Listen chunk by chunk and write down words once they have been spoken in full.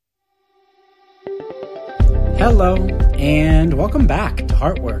Hello, and welcome back to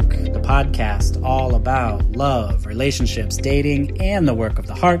Heartwork, the podcast all about love, relationships, dating, and the work of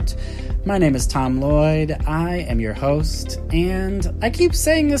the heart. My name is Tom Lloyd. I am your host, and I keep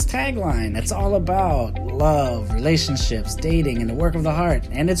saying this tagline. It's all about love, relationships, dating, and the work of the heart.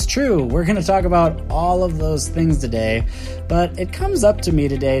 And it's true. We're going to talk about all of those things today, but it comes up to me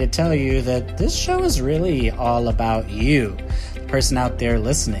today to tell you that this show is really all about you, the person out there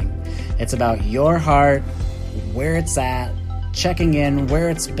listening. It's about your heart, where it's at, checking in where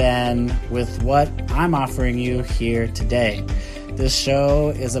it's been with what I'm offering you here today. This show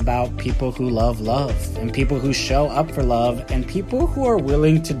is about people who love love and people who show up for love and people who are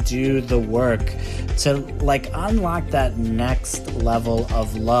willing to do the work to unlock that next level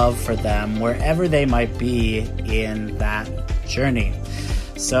of love for them wherever they might be in that journey.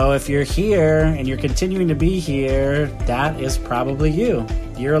 So if you're here and you're continuing to be here, that is probably you.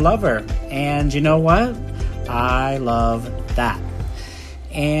 You're a lover. And you know what? I love that.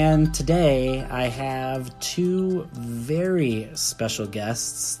 And today I have two very special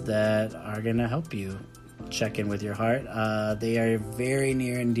guests that are going to help you check in with your heart. They are very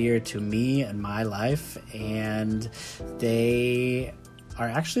near and dear to me and my life, and they are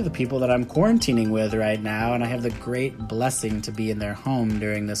actually the people that I'm quarantining with right now, and I have the great blessing to be in their home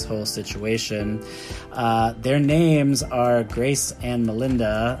during this whole situation. Their names are Grace and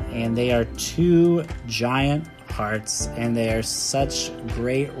Melinda, and they are two giant hearts, and they are such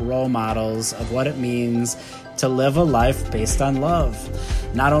great role models of what it means to live a life based on love.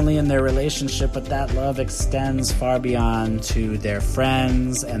 Not only in their relationship, but that love extends far beyond to their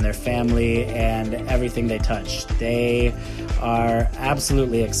friends and their family and everything they touch. They are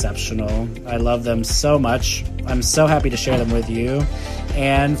absolutely exceptional. I love them so much. I'm so happy to share them with you.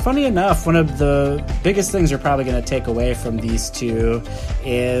 And funny enough, one of the biggest things you're probably going to take away from these two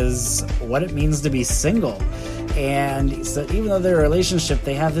is what it means to be single. And so even though they're a relationship,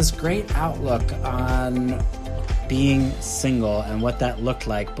 they have this great outlook on being single and what that looked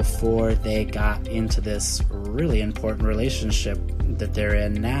like before they got into this really important relationship that they're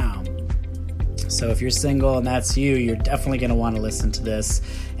in now. So if you're single and that's you, you're definitely going to want to listen to this.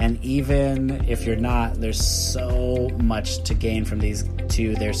 And even if you're not, there's so much to gain from these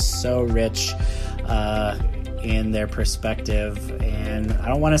two. They're so rich in their perspective, and I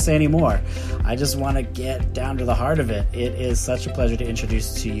don't want to say any more. I just want to get down to the heart of it. It is such a pleasure to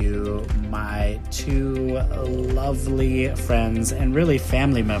introduce to you my two lovely friends and really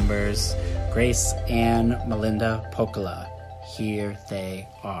family members, Grace and Melinda Pocola. Here they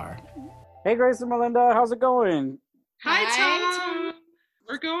are. Hey, Grace and Melinda, how's it going? Hi, Tom.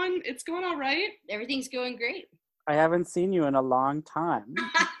 It's going all right. Everything's going great. I haven't seen you in a long time.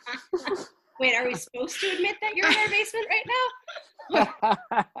 Wait, are we supposed to admit that you're in our basement right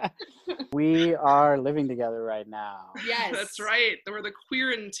now? We are living together right now. Yes. That's right. We're the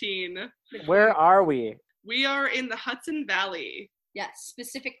quarantine. Where are we? We are in the Hudson Valley. Yes,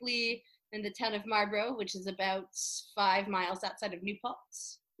 specifically in the town of Marlborough, which is about 5 miles outside of New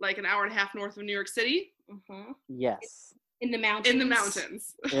Paltz. Like an hour and a half north of New York City? Mm-hmm. Yes. In the mountains. In the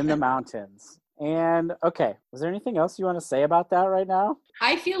mountains. In the mountains. And, okay, is there anything else you want to say about that right now?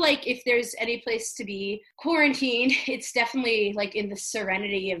 I feel like if there's any place to be quarantined, it's definitely like in the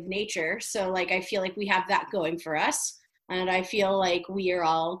serenity of nature. So like I feel like we have that going for us. And I feel like we are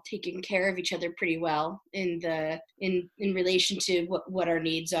all taking care of each other pretty well in relation to what our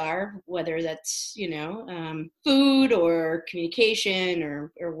needs are, whether that's, food or communication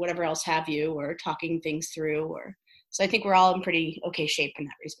or whatever else have you, or talking things through. So I think we're all in pretty okay shape in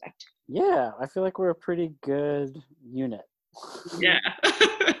that respect. Yeah, I feel like we're a pretty good unit. Yeah.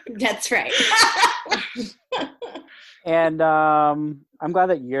 That's right. And I'm glad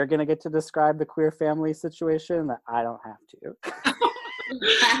that you're going to get to describe the queer family situation, that I don't have to.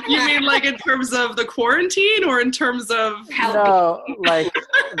 You mean like in terms of the quarantine or in terms of... No,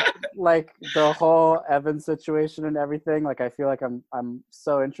 like the whole Evan situation and everything. Like I feel like I'm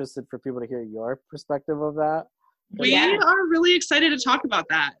so interested for people to hear your perspective of that. We are really excited to talk about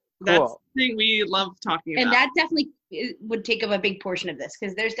that. That's Cool. the thing we love talking about. And that definitely would take up a big portion of this,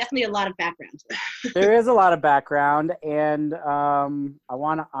 because there's definitely a lot of background. There is a lot of background, and I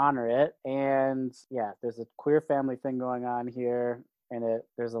want to honor it. And yeah, there's a queer family thing going on here, and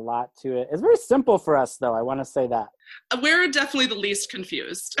there's a lot to it. It's very simple for us, though. I want to say that. We're definitely the least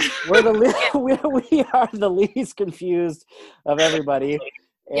confused. We are the least confused of everybody.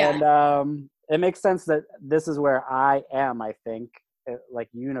 And it makes sense that this is where I am, I think.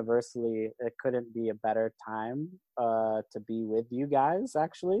 Universally, it couldn't be a better time to be with you guys,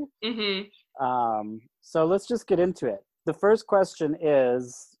 actually. Mm-hmm. So let's just get into it. The first question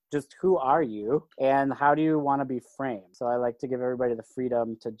is, just who are you and how do you want to be framed? So I like to give everybody the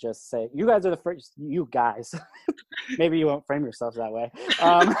freedom to just say, you guys are the first, you guys, maybe you won't frame yourselves that way,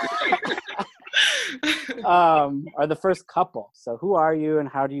 are the first couple. So who are you and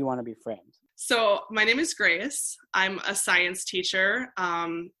how do you want to be framed? So my name is Grace. I'm a science teacher.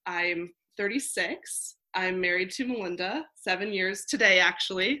 I'm 36. I'm married to Melinda, 7 years today,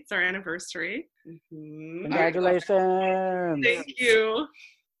 actually. It's our anniversary. Mm-hmm. Congratulations. Thank you.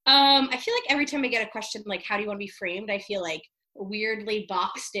 I feel like every time I get a question like, how do you want to be framed? I feel like weirdly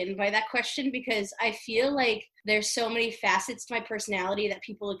boxed in by that question, because I feel like there's so many facets to my personality that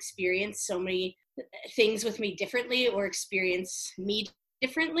people experience so many things with me differently or experience me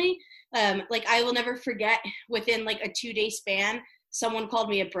differently. Like I will never forget, within like a 2-day span, someone called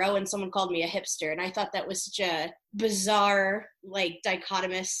me a bro and someone called me a hipster. And I thought that was such a bizarre, like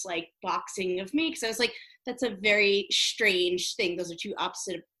dichotomous, like boxing of me. Cause I was like, that's a very strange thing. Those are two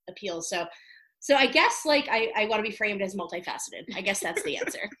opposite appeals. So I guess like I want to be framed as multifaceted. I guess that's the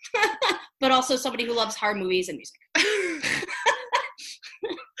answer. But also somebody who loves horror movies and music.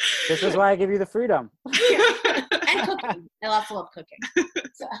 This is why I give you the freedom. And cooking. I also love cooking.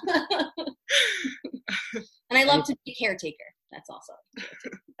 So. And I love to be a caretaker. That's also.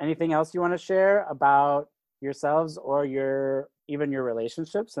 Anything else you want to share about yourselves or even your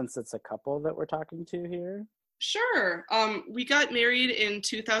relationship, since it's a couple that we're talking to here? Sure. We got married in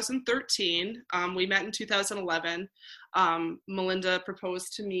 2013. We met in 2011. Melinda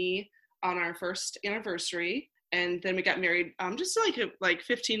proposed to me on our first anniversary. And then we got married just like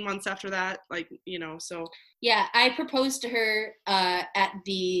 15 months after that, so. Yeah, I proposed to her at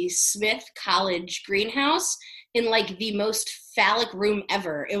the Smith College greenhouse in like the most phallic room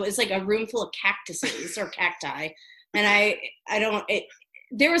ever. It was like a room full of cactuses or cacti. And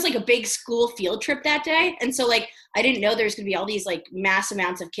there was like a big school field trip that day. And so like, I didn't know there was going to be all these like mass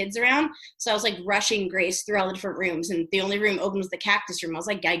amounts of kids around. So I was like rushing Grace through all the different rooms, and the only room open was the cactus room. I was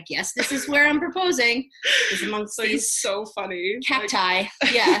like, I guess this is where I'm proposing. Is amongst so these so funny cacti.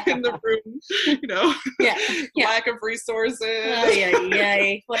 Yeah. In the room, Yeah. Lack of resources.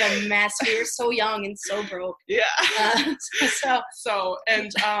 Yeah. What a mess. We were so young and so broke. Yeah.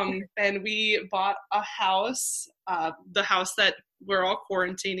 And and we bought a house, the house that we're all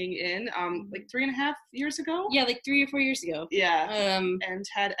quarantining in, like 3.5 years ago. Yeah, like 3 or 4 years ago. Yeah. And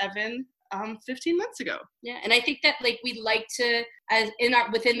had Evan 15 months ago. Yeah, and I think that like we like to,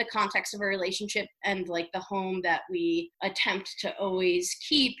 within the context of a relationship and like the home that we attempt to always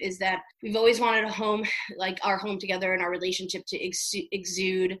keep, is that we've always wanted a home, like our home together and our relationship to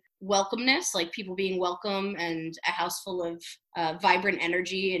exude welcomeness, like people being welcome, and a house full of vibrant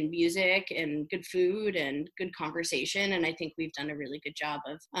energy and music and good food and good conversation. And I think we've done a really good job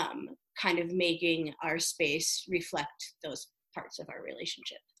of kind of making our space reflect those parts of our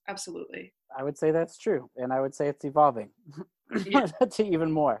relationship. Absolutely. I would say that's true. And I would say it's evolving to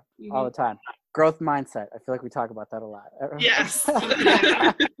even more all the time. Growth mindset. I feel like we talk about that a lot. Yes.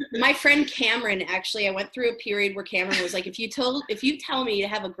 My friend Cameron, actually, I went through a period where Cameron was like, if you tell me to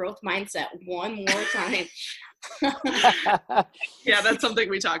have a growth mindset one more time. Yeah, that's something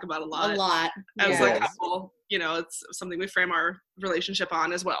we talk about a lot. As a couple, it's something we frame our relationship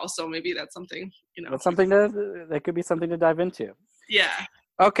on as well. So maybe that's something, That's something that could be something to dive into. Yeah.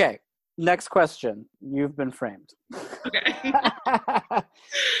 Okay. Next question. You've been framed. Okay.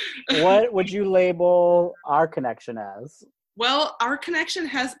 What would you label our connection as? Well, our connection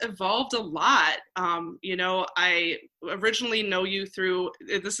has evolved a lot. I originally know you through,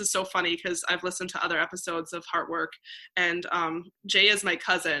 this is so funny because I've listened to other episodes of Heartwork, and Jay is my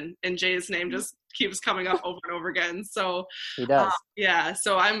cousin, and Jay's name just keeps coming up over and over again. So he does.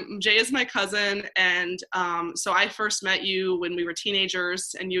 So Jay is my cousin, and so I first met you when we were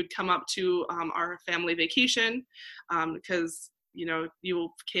teenagers, and you'd come up to our family vacation because you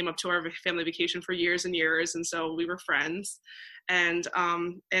came up to our family vacation for years and years, and so we were friends. And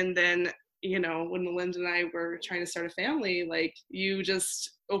then when Melinda and I were trying to start a family, like, you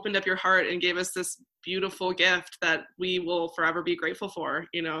just opened up your heart and gave us this beautiful gift that we will forever be grateful for.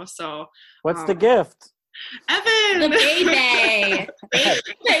 So what's the gift? Evan, the baby.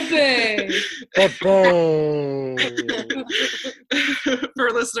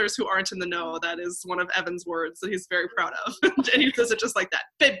 For listeners who aren't in the know, that is one of Evan's words that he's very proud of. And he says it just like that,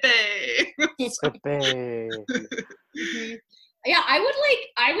 baby. Baby. Yeah,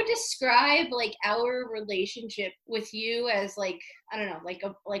 I would describe like our relationship with you as like, I don't know,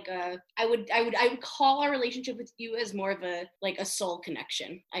 I would call our relationship with you as more of a like a soul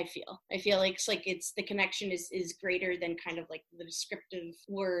connection. I feel like it's the connection is greater than kind of like the descriptive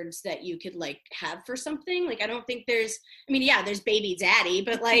words that you could like have for something. Like I don't think there's, I mean, yeah, there's baby daddy,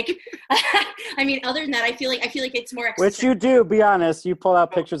 but like I mean, other than that, I feel like it's more Which you do, be honest, you pull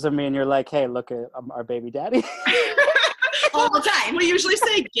out pictures of me and you're like, hey, look at our baby daddy. all the time. We usually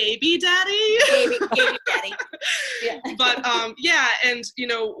say "gaby daddy." Gaby daddy. Yeah. But yeah, and you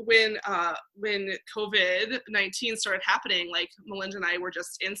know, when COVID-19 started happening, like Melinda and I were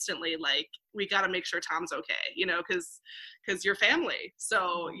just instantly like, we got to make sure Tom's okay, you know, because you're family.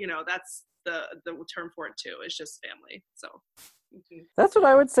 So you know, that's the term for it too. It's just family. So. Mm-hmm. That's what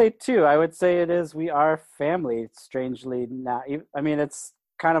I would say too. I would say we are family. Strangely, not. I mean, it's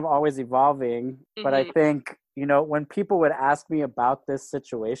kind of always evolving, but I think, you know, when people would ask me about this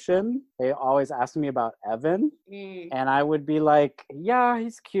situation, they always ask me about Evan, and I would be like, yeah,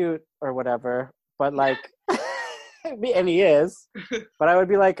 he's cute or whatever, but like, and he is, but I would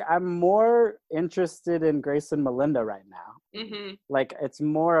be like, I'm more interested in Grace and Melinda right now. Like, it's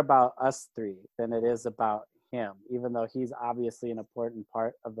more about us three than it is about him, even though he's obviously an important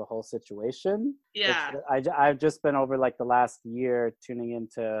part of the whole situation. Yeah. I've just been over like the last year tuning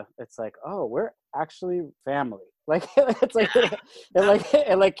into, it's like, oh, we're actually family. Like it's like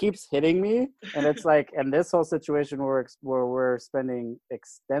it like keeps hitting me, and it's like, and this whole situation where we're spending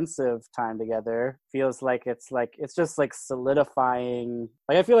extensive time together feels like it's just like solidifying.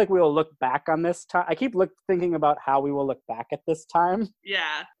 Like I feel like we will look back on this time. I keep thinking about how we will look back at this time.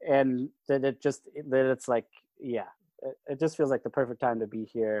 Yeah. And that it's like, yeah, it just feels like the perfect time to be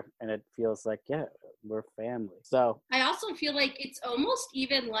here, and it feels like, yeah, we're family. So I also feel like it's almost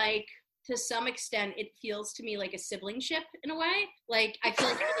even like, to some extent, it feels to me like a siblingship in a way. Like I feel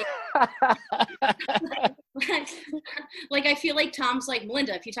like I feel like Tom's like,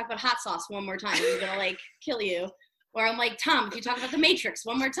 Melinda, if you talk about hot sauce one more time, I'm gonna like kill you. Or I'm like, Tom, if you talk about the Matrix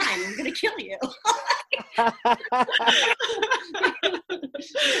one more time, I'm gonna kill you.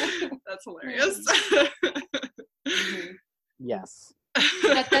 That's hilarious. Yes.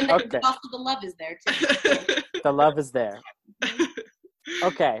 But then also the love is there too. The love is there.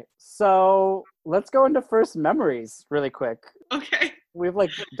 Okay, so let's go into first memories really quick. Okay. We have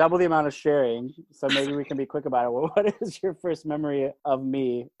like double the amount of sharing, so maybe we can be quick about it. Well, what is your first memory of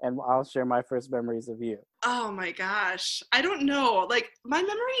me? And I'll share my first memories of you. Oh my gosh. I don't know. Like, my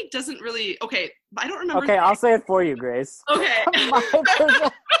memory doesn't really... Okay, I don't remember... Okay, I'll say it for you, Grace. Okay.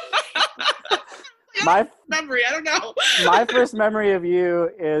 My memory, I don't know. My first memory of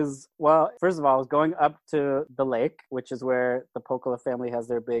you is, well, first of all, I was going up to the lake, which is where the Pocola family has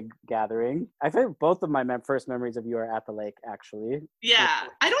their big gathering. I think both of my first memories of you are at the lake, actually. Yeah.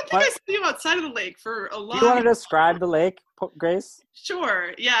 I don't think I saw you outside of the lake for a long... Do you want to describe the lake, Grace?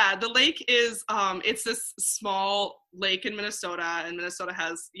 Sure. Yeah. The lake is, it's this small lake in Minnesota, and Minnesota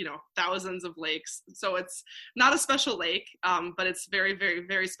has, you know, thousands of lakes. So it's not a special lake, but it's very, very,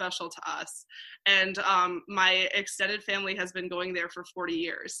 very special to us. And my extended family has been going there for 40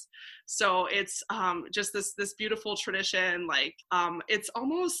 years. So it's just this beautiful tradition. Like, it's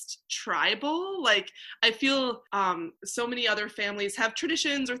almost tribal. Like, I feel so many other families have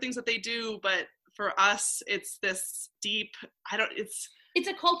traditions or things that they do, but for us, it's this deep, it's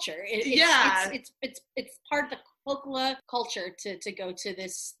a culture. It's part of the Pocola culture to go to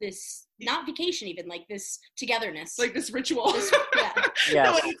this not vacation, even like this togetherness, like this ritual. Yeah.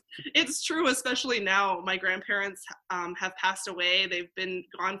 No, it's true, especially now. My grandparents have passed away. They've been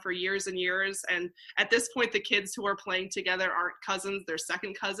gone for years and years, and at this point the kids who are playing together aren't cousins, they're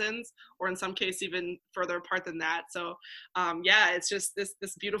second cousins, or in some case even further apart than that. So yeah, it's just this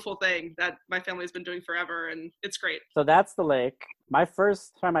beautiful thing that my family's been doing forever, and it's great. So that's the lake. My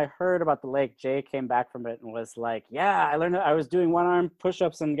first time I heard about the lake, Jay came back from it and was like, yeah, I was doing one arm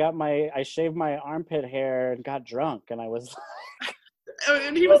push-ups and I shaved my armpit hair and got drunk, and I was like,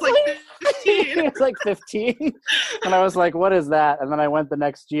 and he was like 15. He was like 15. And I was like, what is that? And then I went the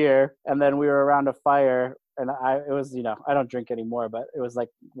next year, and then we were around a fire, and it was, you know, I don't drink anymore, but it was like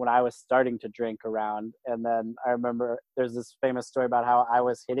when I was starting to drink around. And then I remember there's this famous story about how I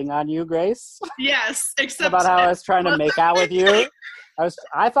was hitting on you, Grace. Yes, except about how I was trying to make out with you.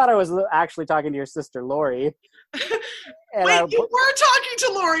 I thought I was actually talking to your sister Lori. And wait, you were talking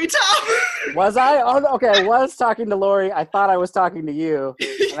to Lori, Tom. Was I? Oh, okay. I was talking to Lori. I thought I was talking to you.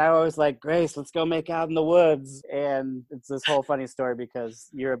 And I was like, Grace, let's go make out in the woods. And it's this whole funny story because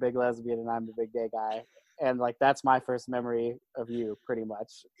you're a big lesbian and I'm a big gay guy. and like that's my first memory of you, pretty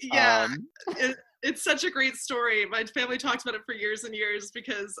much. Yeah, it's such a great story. My family talked about it for years and years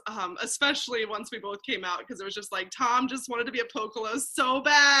because, especially once we both came out, because it was just like Tom just wanted to be a Pocolo so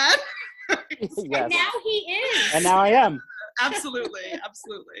bad. Yes. And now he is. And now I am. Absolutely.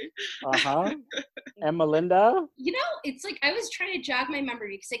 And Melinda? You know, it's like I was trying to jog my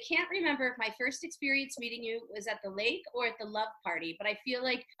memory because I can't remember if my first experience meeting you was at the lake or at the love party, but I feel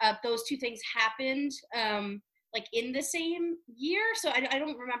like those two things happened like in the same year. So I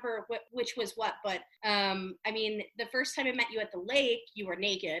don't remember which was what, but I mean, the first time I met you at the lake, you were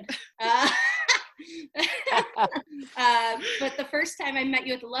naked. But the first time I met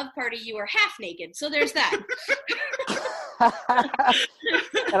you at the love party, you were half naked. So there's that.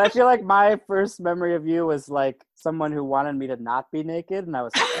 And I feel like my first memory of you was like someone who wanted me to not be naked, and I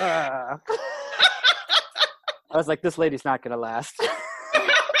was like, I was like, this lady's not gonna last.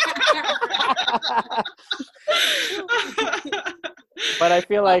 But I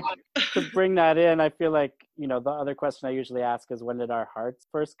feel like to bring that in, I feel like, you know, the other question I usually ask is when did our hearts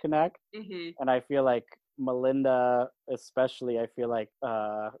first connect? Mm-hmm. And I feel like Melinda, especially, I feel like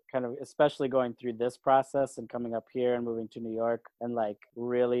kind of especially going through this process and coming up here and moving to New York, and like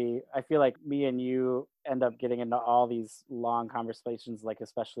really, I feel like me and you end up getting into all these long conversations, like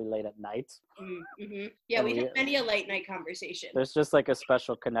especially late at night. Mm-hmm. Yeah, we had many a late night conversation. There's just like a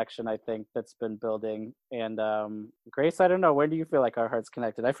special connection, I think, that's been building. And Grace, I don't know, when do you feel like our hearts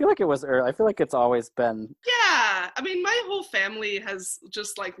connected? I feel like it was early. I feel like it's always been. Yeah, I mean, my whole family has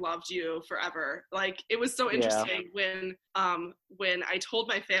just like loved you forever. Like, it was so interesting when I told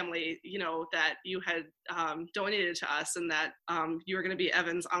my family, you know, that you had donated to us and that you were going to be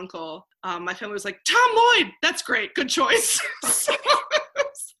Evan's uncle. My family was like, Tom Lloyd, that's great, good choice. So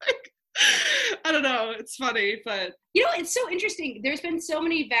it's like, I don't know, it's funny, but you know, it's so interesting. There's been so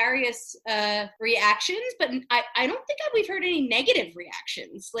many various reactions, but I don't think we've heard any negative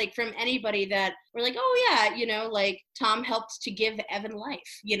reactions, like from anybody that were like, oh yeah, you know, like Tom helped to give Evan life.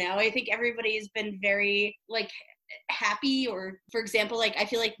 You know, I think everybody's been very like happy, or for example, like I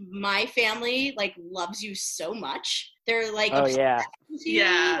feel like my family like loves you so much. They're like, oh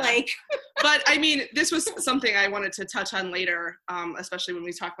yeah, like. But I mean, this was something I wanted to touch on later, especially when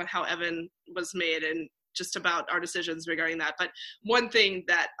we talk about how Evan was made and just about our decisions regarding that. But one thing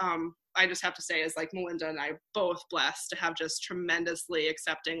that I just have to say is, like, Melinda and I are both blessed to have just tremendously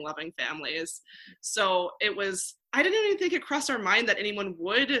accepting, loving families. So I didn't even think it crossed our mind that anyone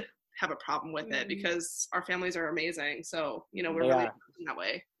would have a problem with it, because our families are amazing. So, you know, we're really in that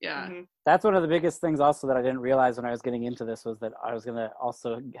way. Yeah. Mm-hmm. That's one of the biggest things also that I didn't realize when I was getting into this, was that I was going to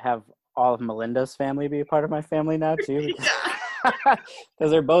also have all of Melinda's family be a part of my family now too.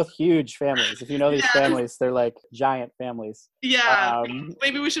 Because they're both huge families. If you know these families, they're like giant families. Yeah.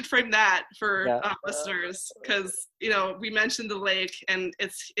 Maybe we should frame that for listeners, because, you know, we mentioned the lake, and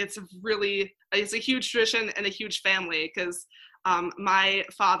it's a huge tradition and a huge family, because my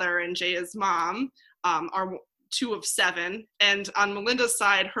father and Jaya's mom are 2 of 7, and on Melinda's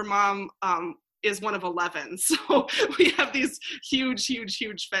side, her mom is 1 of 11. So we have these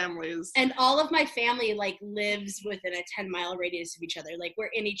huge families. And all of my family like lives within a 10-mile radius of each other. Like, we're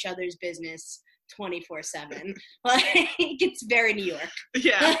in each other's business 24/7. Like, it's very New York.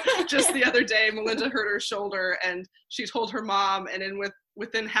 Yeah. Just the other day, Melinda hurt her shoulder, and she told her mom, and then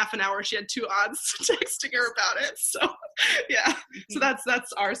within half an hour, she had 2 aunts texting her about it. So yeah. So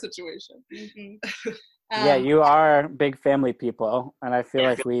that's our situation. Mm-hmm. Yeah, you are big family people, and I feel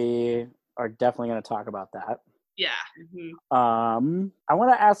like we are definitely going to talk about that. Yeah. Mm-hmm. I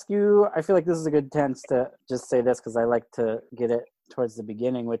want to ask you, I feel like this is a good chance to just say this, because I like to get it towards the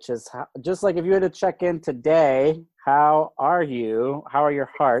beginning, which is just like if you had to check in today, how are you? How are your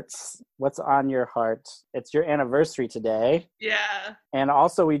hearts? What's on your heart? It's your anniversary today. Yeah. And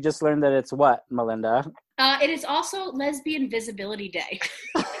also we just learned that it's what, Melinda? It is also Lesbian Visibility Day.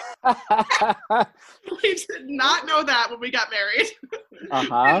 We did not know that when we got married.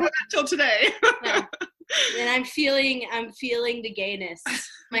 Until today. Yeah. And I'm feeling the gayness.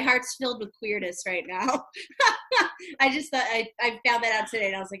 My heart's filled with queerness right now. I just thought I found that out today,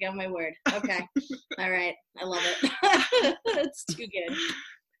 and I was like, oh my word. Okay. All right. I love it. It's too good.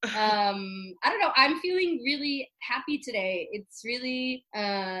 I don't know. I'm feeling really happy today. It's really,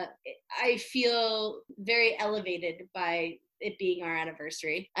 I feel very elevated by it being our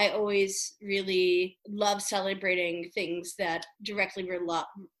anniversary. I always really love celebrating things that directly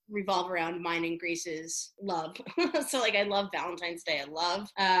revolve around mine and Grace's love. So like, I love Valentine's Day. I love,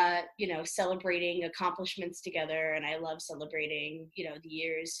 celebrating accomplishments together. And I love celebrating, the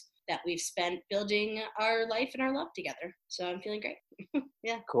years that we've spent building our life and our love together. So I'm feeling great.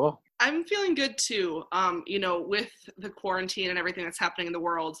 Yeah. Cool. I'm feeling good too. With the quarantine and everything that's happening in the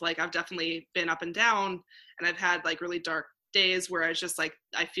world, like I've definitely been up and down, and I've had like really dark days where I just like,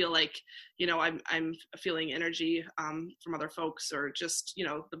 I feel like, I'm feeling energy from other folks, or just,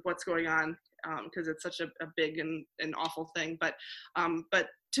 what's going on, because it's such a big and awful thing. But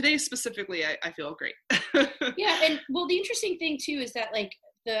today specifically, I feel great. Yeah. And well, the interesting thing too is that like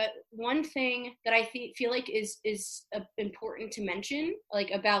the one thing that I feel like is important to mention, like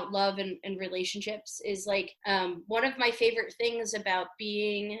about love and relationships, is like one of my favorite things about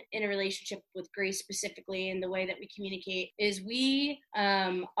being in a relationship with Grace specifically, and the way that we communicate, is we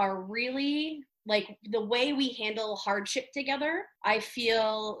are really like, the way we handle hardship together, I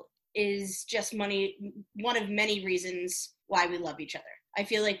feel is just one of many reasons why we love each other. I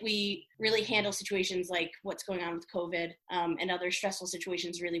feel like we really handle situations like what's going on with COVID and other stressful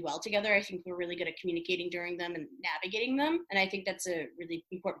situations really well together. I think we're really good at communicating during them and navigating them. And I think that's a really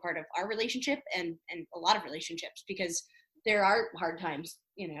important part of our relationship and a lot of relationships, because there are hard times,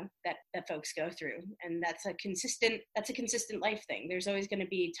 that folks go through. And that's a consistent life thing. There's always going to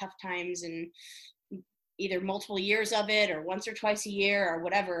be tough times, and either multiple years of it or once or twice a year or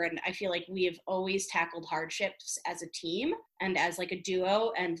whatever. And I feel like we have always tackled hardships as a team and as like a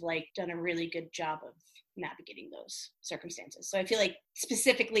duo, and like done a really good job of navigating those circumstances. So I feel like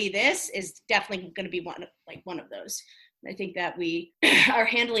specifically this is definitely going to be one of those. And I think that we are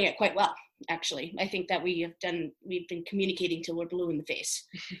handling it quite well, actually. I think that we've been communicating till we're blue in the face.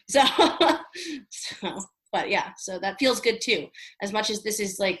 So but yeah, so that feels good too. As much as this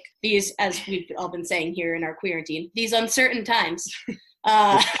is like these, as we've all been saying here in our quarantine, these uncertain times.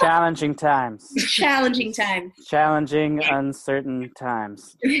 Challenging times. Challenging times. Challenging, uncertain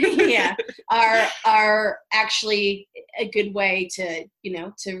times. Yeah, are actually a good way to,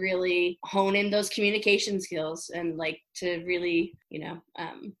 to really hone in those communication skills, and like to really,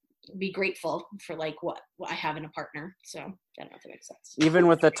 be grateful for like what I have in a partner. So I don't know if that makes sense. Even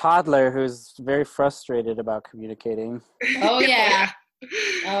with a toddler who's very frustrated about communicating. Oh yeah.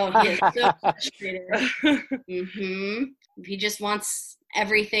 Oh, he is so frustrated. Mm-hmm. He just wants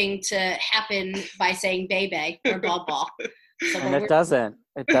everything to happen by saying baby or ball ball. So and it doesn't.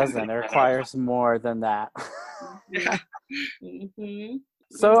 It requires more than that. Yeah. Mm-hmm.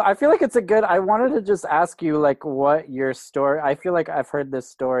 So I feel like I wanted to just ask you like what your story, I feel like I've heard this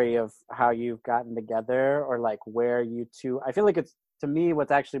story of how you've gotten together, or like where you two, I feel like it's, to me,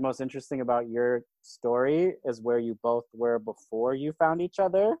 what's actually most interesting about your story is where you both were before you found each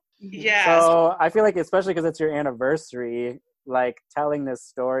other. Yeah. So I feel like, especially because it's your anniversary, like telling this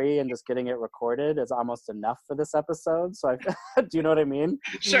story and just getting it recorded is almost enough for this episode. So do you know what I mean?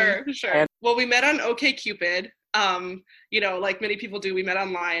 Sure. Well, we met on OkCupid. Like many people do, we met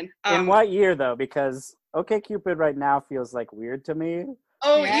online. In what year though? Because OkCupid right now feels like weird to me.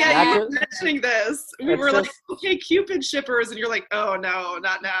 Oh yeah, you were just mentioning this. We were like, OkCupid shippers, and you're like, oh no,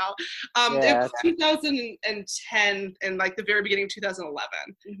 not now. It was 2010, and like the very beginning of 2011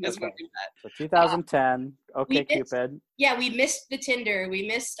 is when we met. So 2010, OkCupid. We missed the Tinder. We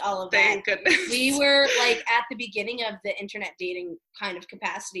missed all of that. Thank goodness. We were like at the beginning of the internet dating kind of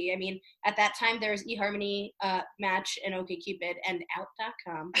capacity. I mean, at that time there was eHarmony, Match, and OkCupid, and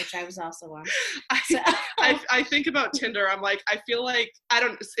Out.com, which I was also on. I think about Tinder. I'm like, I feel like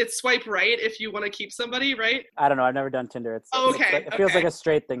it's swipe right if you want to keep somebody, right? I don't know. I've never done Tinder. It feels like a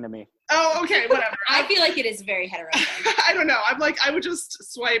straight thing to me. Oh, okay, whatever. I feel like it is very hetero. I don't know. I'm like, I would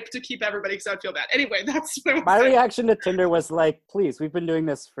just swipe to keep everybody because I'd feel bad. Anyway, that's what my reaction to Tinder was like, please, we've been doing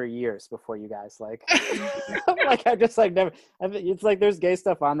this for years before you guys. Like, like I just like never. It's like there's gay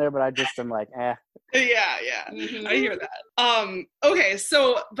stuff on there, but I just am like, eh. Yeah. Mm-hmm. I hear that. Okay,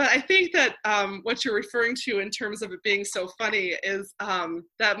 so, but I think that what you're referring to in terms of it being so funny is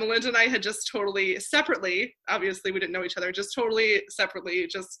that Melinda and I had just totally separately, obviously we didn't know each other, just totally separately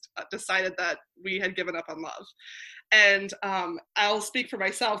just decided that we had given up on love. And I'll speak for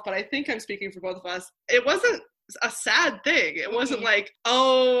myself, but I think I'm speaking for both of us. It wasn't a sad thing. It wasn't like,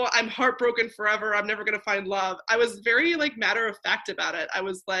 oh, I'm heartbroken forever, I'm never going to find love. I was very like matter of fact about it. I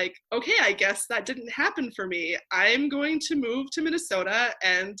was like, okay, I guess that didn't happen for me. I'm going to move to Minnesota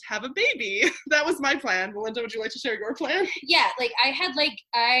and have a baby. That was my plan. Melinda, would you like to share your plan? Yeah, like I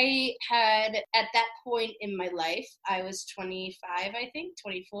had at that point in my life, I was 25, I think,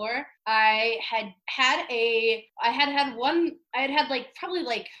 24. I had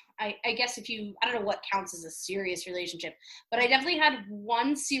I guess I don't know what counts as a serious relationship, but I definitely had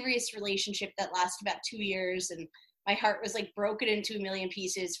one serious relationship that lasted about 2 years, and my heart was like broken into a million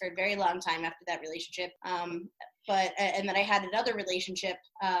pieces for a very long time after that relationship. And then I had another relationship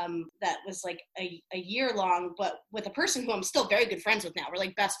that was like a year long, but with a person who I'm still very good friends with now. We're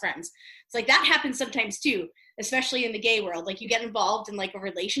like best friends. It's like that happens sometimes too, especially in the gay world. Like you get involved in like a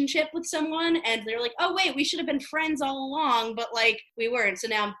relationship with someone and they're like, oh wait, we should have been friends all along, but like we weren't. So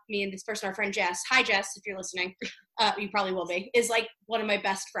now me and this person, our friend Jess, hi Jess, if you're listening, you probably will be, is like one of my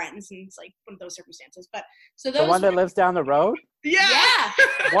best friends. And it's like one of those circumstances. But so those the one that lives down the road? Yeah.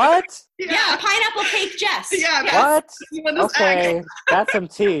 What? Yeah, Pineapple Cake Jess. Yeah. What? Okay, that's some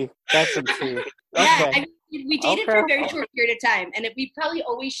tea. That's some tea. Yeah, Okay. we dated for a very short period of time, and we probably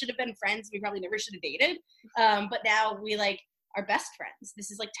always should have been friends. We probably never should have dated, but now we like are best friends.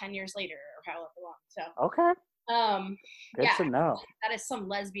 This is like 10 years later or however long. So Okay. Good yeah, to know. that is some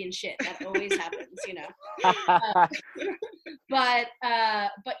lesbian shit that always happens, you know. But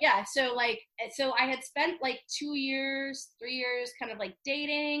yeah, so I had spent like 2 years, 3 years kind of like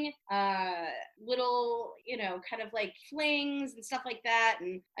dating, little, you know, kind of like flings and stuff like that,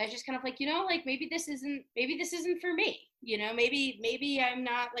 and I was just kind of like, you know, like maybe this isn't for me, you know, maybe I'm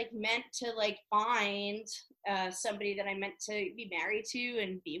not like meant to like find somebody that I'm meant to be married to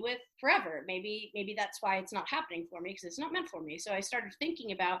and be with forever. Maybe that's why it's not happening for me, because it's not meant for me. So I started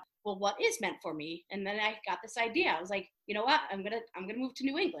thinking about, well, what is meant for me? And then I got this idea. I was like, you know what? I'm gonna move to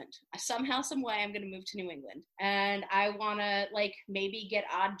New England. Somehow, some way, I'm gonna move to New England, and I wanna like maybe get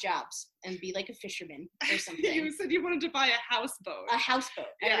odd jobs and be like a fisherman or something. You said you wanted to buy a houseboat. A houseboat.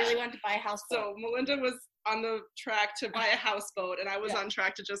 Yeah. I really wanted to buy a houseboat. So Melinda was on the track to buy a houseboat, and I was on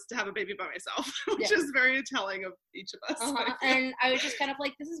track to just have a baby by myself, which is very telling of each of us. And I was just kind of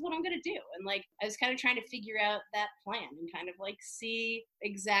like, this is what I'm gonna do, and like I was kind of trying to figure out that plan and kind of like see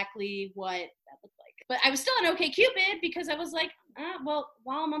exactly what that looked like. But I was still on OkCupid because I was like, well,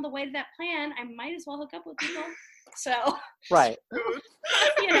 while I'm on the way to that plan, I might as well hook up with people. So, right.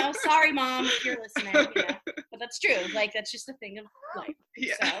 You know, sorry, Mom, if you're listening. You know. But that's true. Like, that's just a thing of life.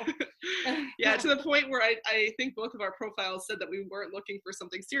 Yeah. So. Yeah, to the point where I think both of our profiles said that we weren't looking for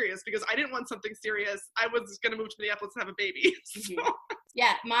something serious because I didn't want something serious. I was going to move to Minneapolis and have a baby. So.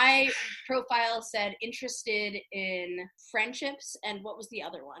 Yeah, my profile said interested in friendships, and what was the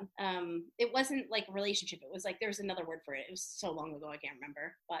other one? It wasn't like a relationship. It was like there was another word for it. It was so long ago I can't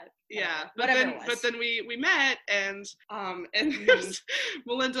remember. But yeah, but then we met, and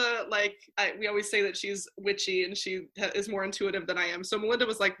Melinda, like we always say that she's witchy and she is more intuitive than I am. So Melinda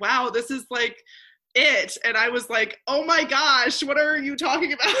was like, "Wow, this is like it," and I was like, "Oh my gosh, what are you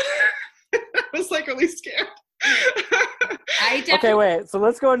talking about?" I was like really scared. Okay, wait. So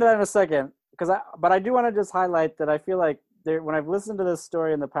let's go into that in a second, but I do want to just highlight that I feel like when I've listened to this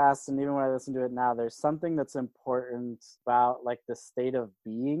story in the past, and even when I listen to it now, there's something that's important about like the state of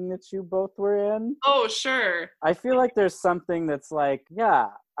being that you both were in. Oh, sure. I feel like there's something that's like, yeah,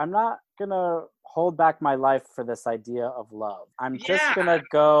 I'm not gonna hold back my life for this idea of love. I'm just gonna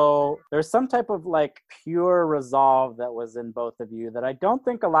go. There's some type of like pure resolve that was in both of you that I don't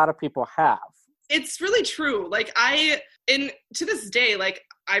think a lot of people have. It's really true. Like to this day, like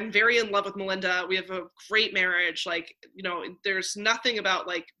I'm very in love with Melinda. We have a great marriage. Like, you know, there's nothing about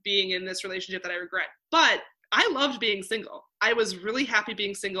like being in this relationship that I regret, but I loved being single. I was really happy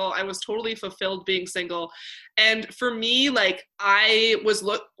being single. I was totally fulfilled being single. And for me, like I was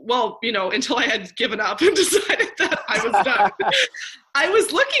until I had given up and decided that I was done. I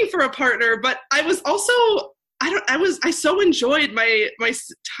was looking for a partner, but I was also I so enjoyed my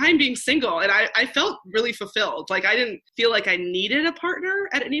time being single, and I felt really fulfilled. Like I didn't feel like I needed a partner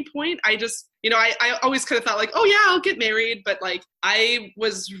at any point. I just, I always kind of thought like, oh yeah, I'll get married. But like I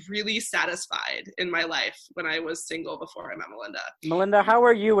was really satisfied in my life when I was single before I met Melinda. Melinda, how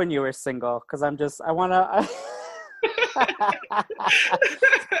were you when you were single? Because I want to.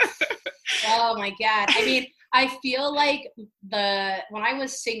 Oh my God. I mean, I feel like when I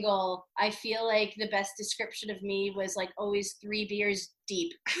was single, I feel like the best description of me was like always 3 beers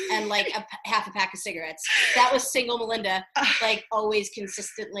deep and like half a pack of cigarettes. That was single Melinda, like always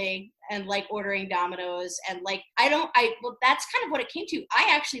consistently, and like ordering Domino's, and like well, that's kind of what it came to. I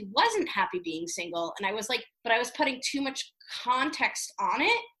actually wasn't happy being single, and I was like, but I was putting too much context on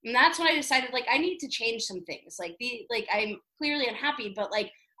it, and that's when I decided like I need to change some things. Like I'm clearly unhappy, but like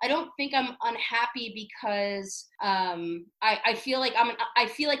I don't think I'm unhappy because I feel like I'm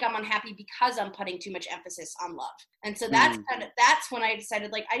unhappy because I'm putting too much emphasis on love. And so that's when I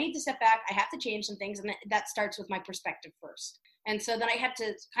decided like I need to step back. I have to change some things, and that starts with my perspective first. And so then I had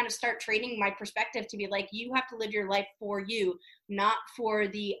to kind of start training my perspective to be like, you have to live your life for you, not for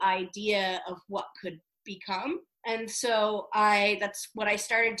the idea of what could become. And so that's what I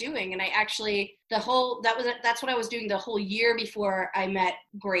started doing. And I actually, that's what I was doing the whole year before I met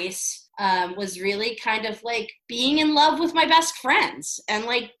Grace, was really kind of like being in love with my best friends and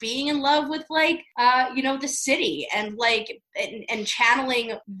like being in love with like, the city and like, and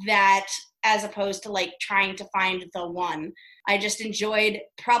channeling that as opposed to like trying to find the one. I just enjoyed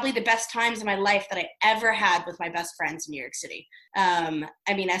probably the best times in my life that I ever had with my best friends in New York City.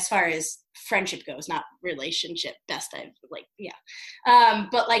 As far as friendship goes, not relationship, best I've like, yeah.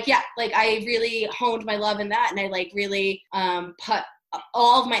 But like, yeah, like I really honed my love in that. And I like really put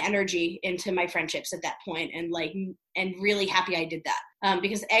all of my energy into my friendships at that point, and really happy I did that.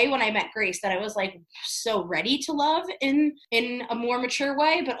 Because when I met Grace, that I was like so ready to love in a more mature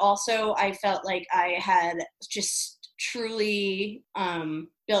way, but also I felt like I had just truly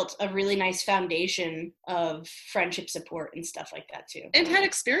built a really nice foundation of friendship support and stuff like that too. And had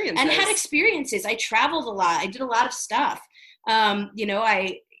experiences. I traveled a lot. I did a lot of stuff.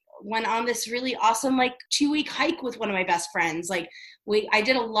 I went on this really awesome 2-week hike with one of my best friends. I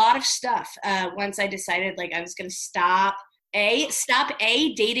did a lot of stuff once I decided I was going to stop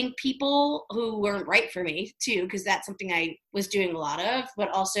dating people who weren't right for me too, because that's something I was doing a lot of, but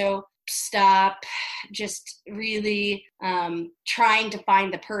also stop just really trying to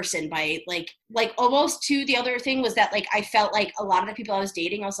find the person by almost to the other thing was that I felt like a lot of the people I was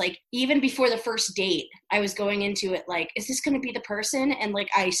dating, I was like, even before the first date, I was going into it is this going to be the person? And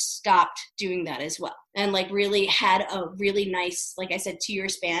I stopped doing that as well, and really had a really nice, like I said, 2-year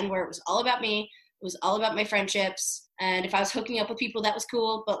span where it was all about me. It was all about my friendships. And if I was hooking up with people, that was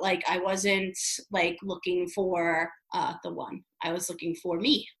cool. But I wasn't looking for the one. I was looking for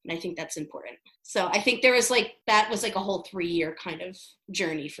me. And I think that's important. So I think there was that was a whole 3-year kind of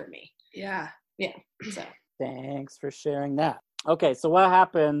journey for me. Yeah. Yeah. So thanks for sharing that. Okay, so what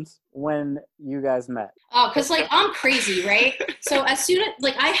happened when you guys met? Oh, because I'm crazy, right? So as soon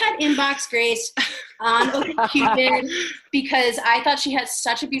as I had inbox Grace on OkCupid because I thought she had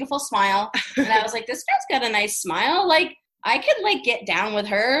such a beautiful smile, and I was like, this girl's got a nice smile. I could get down with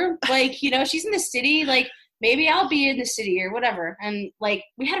her. She's in the city. Maybe I'll be in the city or whatever. And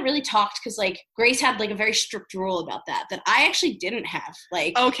we hadn't really talked because Grace had a very strict rule about that I actually didn't have.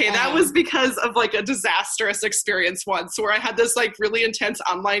 Okay, that was because of a disastrous experience once where I had this really intense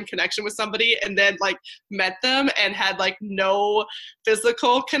online connection with somebody and then met them and had no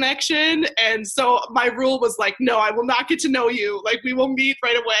physical connection. And so my rule was no, I will not get to know you. We will meet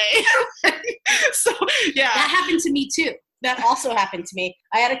right away. So yeah. That happened to me too. That also happened to me.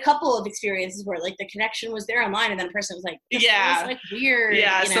 I had a couple of experiences where the connection was there online and then a person was this was weird.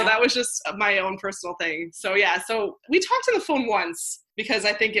 Yeah, so that was just my own personal thing. So yeah, so we talked on the phone once because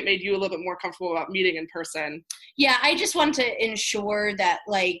I think it made you a little bit more comfortable about meeting in person. Yeah, I just wanted to ensure that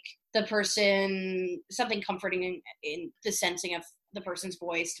the person, something comforting in the sensing of the person's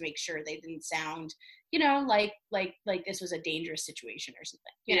voice to make sure they didn't sound, like this was a dangerous situation or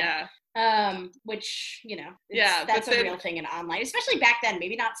something. Yeah. Which, yeah, that's a real thing in online, especially back then,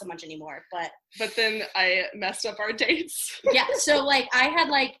 maybe not so much anymore, but then I messed up our dates. Yeah. So I had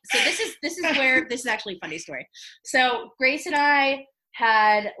so this is where, this is actually a funny story. So Grace and I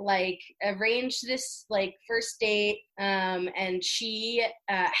had arranged this first date, and she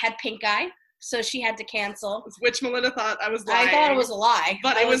had pink eye. So she had to cancel. Which Melinda thought I was lying. I thought it was a lie.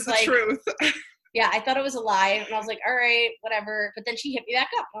 But it was the truth. Yeah, I thought it was a lie. And I was like, all right, whatever. But then she hit me back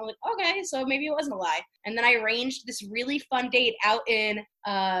up. And I was like, okay, so maybe it wasn't a lie. And then I arranged this really fun date out in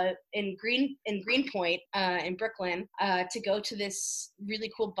Greenpoint, in Brooklyn, to go to this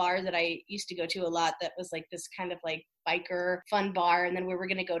really cool bar that I used to go to a lot that was this kind of biker fun bar. And then we were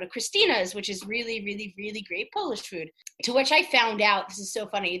going to go to Christina's, which is really, really, really great Polish food. To which I found out, this is so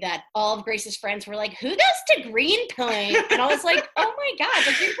funny, that all of Grace's friends were like, who goes to Greenpoint? And I was like, oh my God,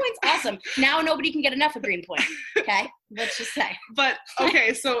 Greenpoint's awesome. Now nobody can get enough of Greenpoint. Okay, let's just say. But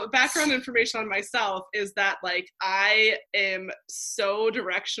okay, so background information on myself is that I am so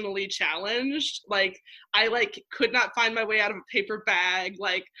directionally challenged. I could not find my way out of a paper bag.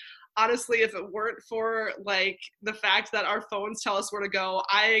 Honestly, if it weren't for the fact that our phones tell us where to go,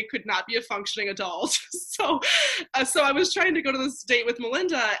 I could not be a functioning adult. So I was trying to go to this date with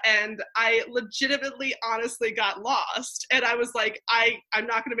Melinda, and I legitimately, honestly got lost. And I was like, I'm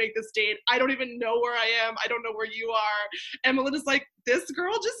not going to make this date. I don't even know where I am. I don't know where you are. And Melinda's like, this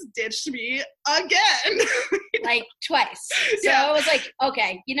girl just ditched me again. Twice. So yeah. I was like,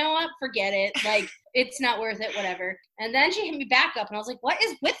 okay, you know what? Forget it. It's not worth it, whatever. And then she hit me back up, and I was like, what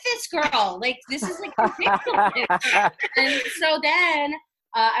is with this girl? This is ridiculous. And so then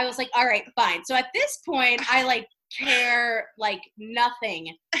I was like, all right, fine. So at this point, I care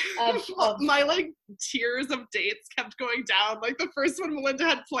nothing My like tiers of dates kept going down. Like the first one Melinda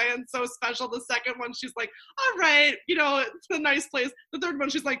had planned so special. The second one she's like, all right, you know, it's a nice place. The third one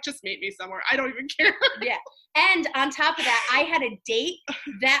she's like, just meet me somewhere. I don't even care. Yeah. And on top of that, I had a date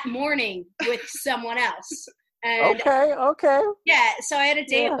that morning with someone else. And Okay. yeah, so I had a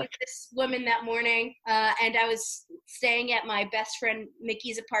date with this woman that morning, and I was staying at my best friend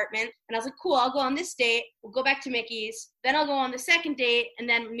Mickey's apartment, and I was like, cool, I'll go on this date, we'll go back to Mickey's, then I'll go on the second date, and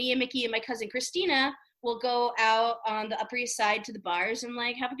then me and Mickey and my cousin Christina will go out on the Upper East Side to the bars and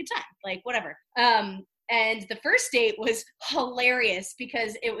like have a good time, like whatever. And the first date was hilarious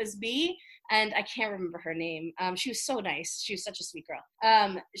because it was me and I can't remember her name. She was so nice. She was such a sweet girl.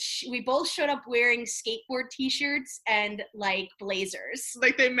 We both showed up wearing skateboard t-shirts and like blazers.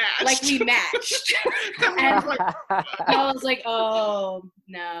 Like they matched. Like we matched. And I was like, oh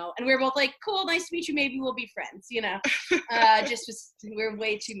no. And we were both like, cool, nice to meet you. Maybe we'll be friends, you know. We're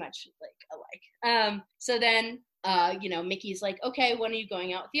way too much like alike. So then you know, Mickey's like, okay, when are you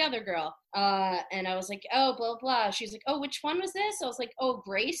going out with the other girl? And I was like, oh, blah, blah. She's like, oh, which one was this? I was like, oh,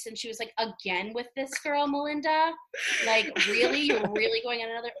 Grace. And she was like, again with this girl, Melinda? Like, really? You're really going on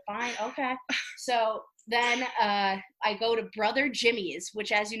another? Fine, okay. So then I go to Brother Jimmy's,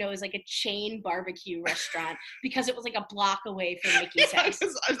 which, as you know, is like a chain barbecue restaurant because it was like a block away from Mickey's house.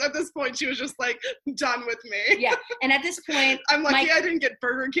 At this point, she was just like, done with me. Yeah. And at this point, I'm lucky I didn't get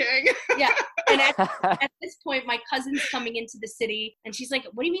Burger King. Yeah. And at this point, my cousin's coming into the city and she's like,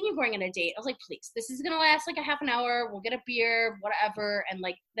 what do you mean you're going on a date? I was like, please, this is going to last like a half an hour. We'll get a beer, whatever. And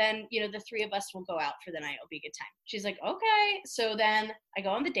like, then, you know, the three of us will go out for the night. It'll be a good time. She's like, okay. So then I go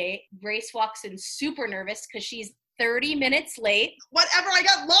on the date. Grace walks in super nervous because she's 30 minutes late. Whatever, I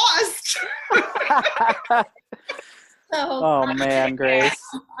got lost. Oh man, Grace.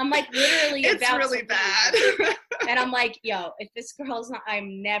 I'm like literally it's about really bad. And I'm like, yo, if this girl's not,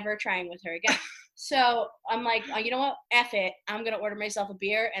 I'm never trying with her again. So I'm like, oh, you know what? F it. I'm going to order myself a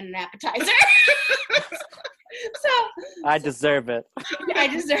beer and an appetizer. I deserve it. I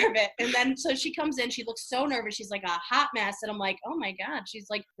deserve it. And then so she comes in, she looks so nervous, she's like a hot mess, and I'm like, oh my god, she's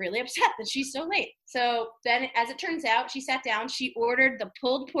like really upset that she's so late. So then as it turns out, she sat down, she ordered the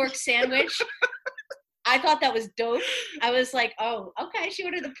pulled pork sandwich. I thought that was dope. I was like, oh, okay, she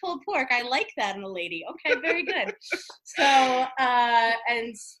ordered the pulled pork. I like that in a lady. Okay, very good. So,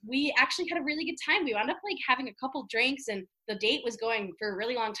 and we actually had a really good time. We wound up like having a couple drinks, and the date was going for a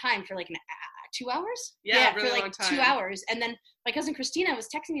really long time, for like 2 hours? Yeah, really for like long time. 2 hours. And then my cousin Christina was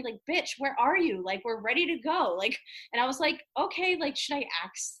texting me like, bitch, where are you? Like, we're ready to go. Like, and I was like, okay, like, should I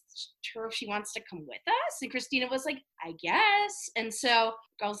ask her if she wants to come with us? And Christina was like, I guess. And so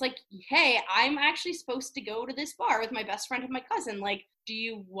I was like, hey, I'm actually supposed to go to this bar with my best friend and my cousin. Like, do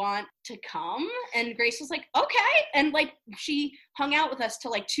you want to come? And Grace was like, okay. And like, she hung out with us till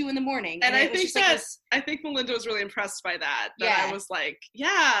like 2 a.m. And I think Melinda was really impressed by that. Yeah. I was like,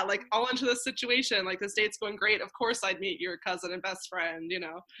 yeah, like all into this situation. Like this date's going great. Of course I'd meet your cousin and best friend, you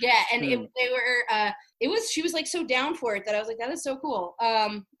know? Yeah. And she was like so down for it that I was like, that is so cool.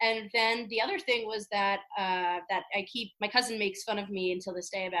 And then the other thing was that my cousin makes fun of me until this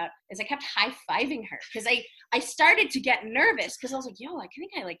day about, is I kept high-fiving her because I started to get nervous because I was like, yo, I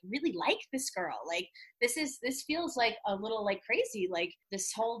think I like really like this girl. Like this feels like a little like crazy, like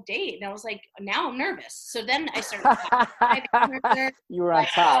this whole date. And I was like, now I'm nervous. So then I started high-fiving her. You were on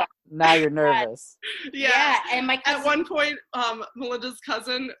top. Now you're nervous. Yeah. And my cousin, at one point, Melinda's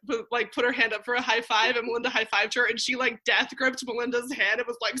cousin like put her hand up for a high five, and Melinda high fived her, and she like death gripped Melinda's hand. It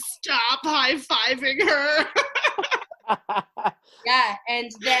was like, stop high fiving her. Yeah,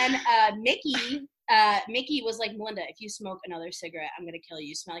 and then Mickey was like, Melinda, if you smoke another cigarette, I'm gonna kill you.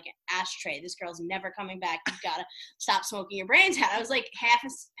 You smell like an ashtray. This girl's never coming back. You gotta stop smoking your brains out. I was like, half a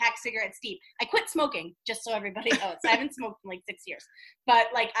pack cigarettes deep. I quit smoking, just so everybody knows. I haven't smoked in like 6 years, but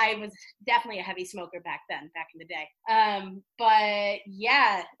like I was definitely a heavy smoker back in the day. But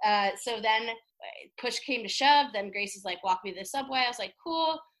yeah, so then push came to shove. Then Grace is like, walk me to the subway. I was like,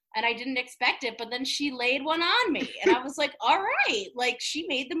 cool. And I didn't expect it, but then she laid one on me. And I was like, all right, like she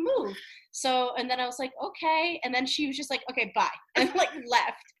made the move. So, and then I was like, okay. And then she was just like, okay, bye. And like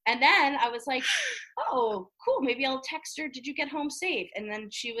left. And then I was like, oh, cool. Maybe I'll text her. Did you get home safe? And then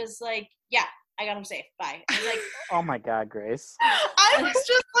she was like, yeah, I got home safe. Bye. I was like, oh my God, Grace. I was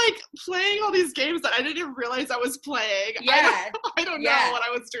just like playing all these games that I didn't even realize I was playing. Yeah. I don't know what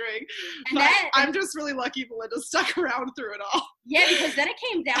I was doing. And but then, I'm just really lucky Melinda stuck around through it all. Yeah, because then it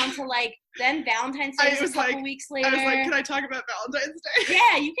came down to like, then Valentine's Day was a couple weeks later. I was like, can I talk about Valentine's Day?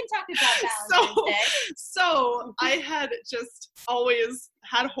 Yeah, you can talk about Valentine's Day. So So I had just always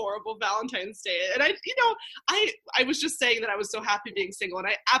had horrible Valentine's Day. And I was just saying that I was so happy being single, and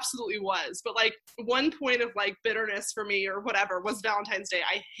I absolutely was. But like one point of like bitterness for me or whatever was Valentine's Day.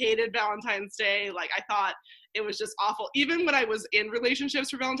 I hated Valentine's Day. Like I thought it was just awful. Even when I was in relationships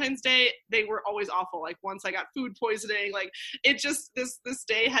for Valentine's Day, they were always awful. Like once I got food poisoning, like it just, this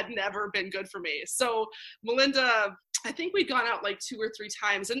day had never been good for me. So Melinda, I think we'd gone out like 2 or 3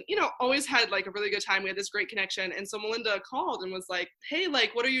 times and, always had like a really good time. We had this great connection. And so Melinda called and was like, hey,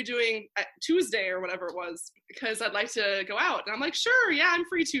 like, what are you doing at Tuesday or whatever it was? Because I'd like to go out. And I'm like, sure, yeah, I'm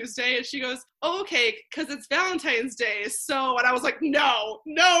free Tuesday. And she goes, oh, okay, because it's Valentine's Day. So, and I was like, no.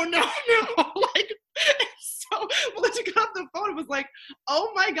 Like, so Melinda got off the phone and was like,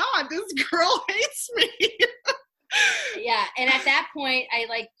 oh my God, this girl hates me. Yeah, and at that point, I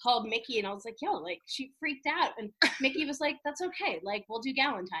like called Mickey and I was like, yo, like she freaked out. And Mickey was like, that's okay, like we'll do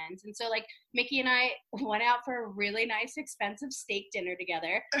Galentine's. And so like Mickey and I went out for a really nice, expensive steak dinner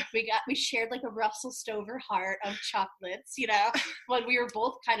together. We shared like a Russell Stover heart of chocolates, when we were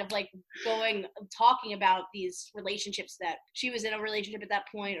both kind of like talking about these relationships that she was in a relationship at that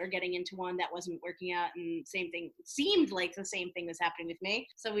point or getting into one that wasn't working out, and seemed like the same thing was happening with me.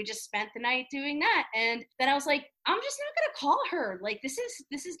 So we just spent the night doing that. And then I was like, I'm just not going to call her. Like, this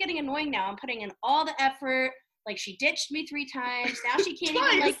is getting annoying now. I'm putting in all the effort. Like, she ditched me 3 times. Now she can't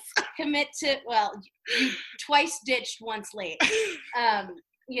even, like, commit to, well, you twice ditched, once late. I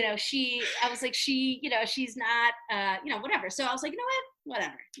was like, she's not, whatever. So I was like, you know what?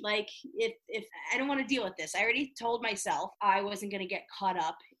 Whatever. Like, if I don't want to deal with this. I already told myself I wasn't going to get caught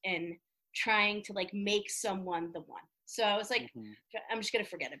up in trying to, like, make someone the one. So I was like, I'm just going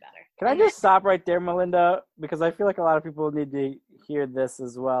to forget about her. Can I just stop right there, Melinda? Because I feel like a lot of people need to hear this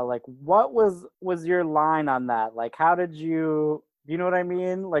as well. Like, what was your line on that? Like, how did you know what I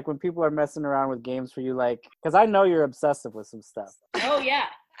mean? Like, when people are messing around with games for you, like, because I know you're obsessive with some stuff. Oh, yeah.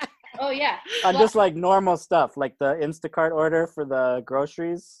 Just like normal stuff, like the Instacart order for the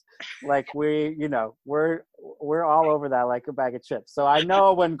groceries. Like we're all over that like a bag of chips. So I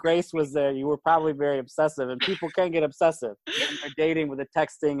know when Grace was there, you were probably very obsessive, and people can get obsessive when they're dating with the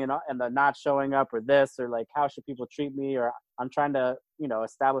texting and the not showing up or this, or like, how should people treat me? Or I'm trying to,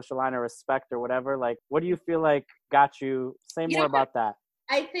 establish a line of respect or whatever. Like, what do you feel like got you? Say more about that.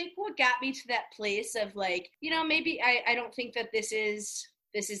 I think what got me to that place of like, maybe I don't think that this is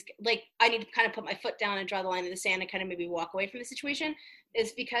like, I need to kind of put my foot down and draw the line in the sand and kind of maybe walk away from the situation,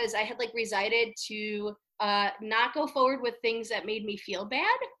 is because I had like resided to not go forward with things that made me feel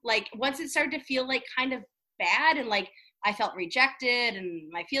bad. Like once it started to feel like kind of bad and like I felt rejected and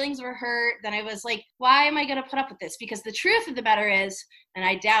my feelings were hurt, then I was like, why am I going to put up with this? Because the truth of the matter is, and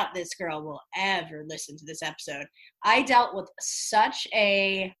I doubt this girl will ever listen to this episode, I dealt with such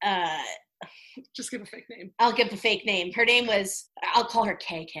a just give a fake name. I'll give the fake name. Her name was, I'll call her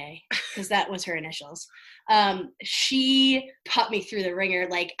KK because that was her initials. She put me through the ringer.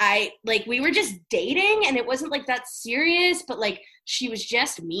 Like we were just dating and it wasn't like that serious, but like she was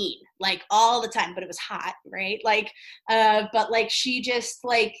just mean, like all the time, but it was hot, right? Like, but like she just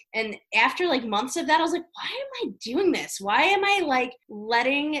like, and after like months of that, I was like, why am I doing this? Why am I like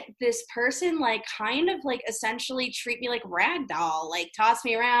letting this person like kind of like essentially treat me like rag doll, like toss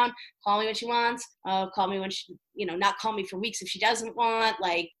me around, call me when she wants, call me when she, not call me for weeks if she doesn't want,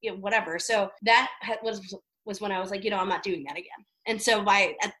 like, whatever. So that was when I was like, I'm not doing that again. And so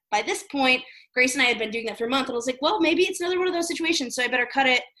by this point, Grace and I had been doing that for a month, and I was like, well, maybe it's another one of those situations, so I better cut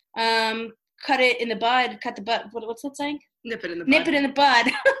it in the bud, cut the bud. What's that saying? Nip it in the bud. Nip it in the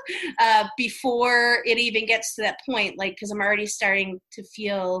bud before it even gets to that point, like, because I'm already starting to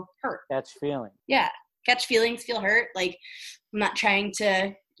feel hurt. Catch feelings. Yeah, catch feelings, feel hurt. Like, I'm not trying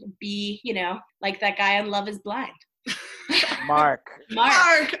to be, like that guy on Love is Blind. Mark.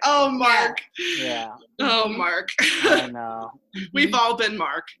 Oh, Mark. Yeah. Oh, Mark. I know. We've all been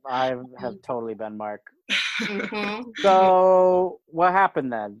Mark. I have totally been Mark. Mm-hmm. So what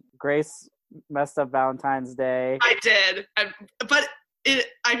happened then? Grace messed up Valentine's Day. I did. But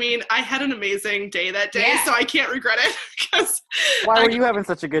I had an amazing day that day, so I can't regret it. Why were you having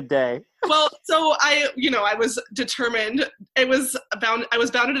such a good day? Well, so I was determined. I was bound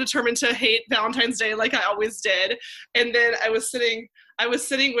and determined to hate Valentine's Day like I always did. And then I was sitting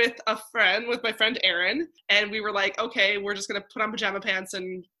with my friend Erin, and we were like, okay, we're just gonna put on pajama pants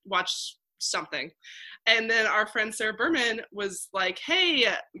and watch something. And then our friend Sarah Berman was like, hey,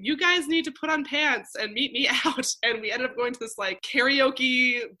 you guys need to put on pants and meet me out. And we ended up going to this like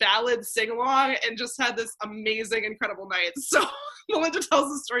karaoke ballad sing-along and just had this amazing, incredible night. So Melinda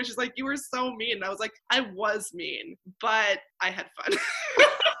tells the story. She's like, you were so mean. And I was like, I was mean, but I had fun.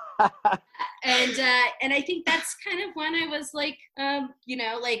 And I think that's kind of when I was like, you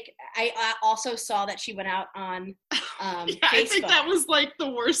know, like I also saw that she went out on Facebook. I think that was like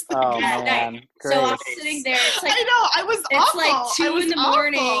the worst thing. Oh Yeah, man, so I'm great. sitting there. It's like I know. I was it's awful. like I 2 was in the awful.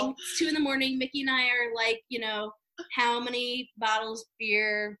 morning. It's 2 in the morning. Mickey and I are like, you know, how many bottles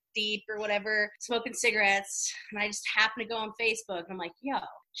beer deep or whatever, smoking cigarettes, and I just happen to go on Facebook and I'm like, yo,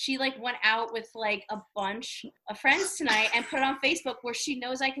 she like went out with like a bunch of friends tonight and put it on Facebook where she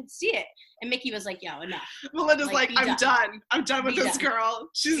knows I can see it. And Mickey was like, yo, enough. Melinda's like, I'm done. I'm done with Be this done. girl.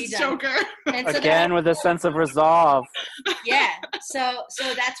 She's Be a done. joker. And so Again, with a sense of resolve. yeah, so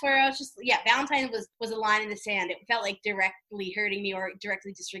that's where I was just, yeah, Valentine was a line in the sand. It felt like directly hurting me or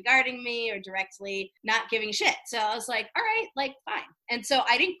directly disregarding me or directly not giving a shit. So I was like, all right, like, fine. And so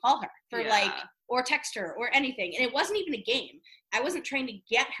I didn't call her for like, or text her or anything. And it wasn't even a game. I wasn't trying to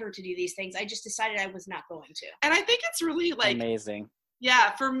get her to do these things. I just decided I was not going to. And I think it's really like Amazing.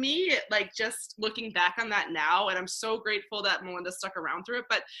 Yeah, for me, like just looking back on that now, and I'm so grateful that Melinda stuck around through it,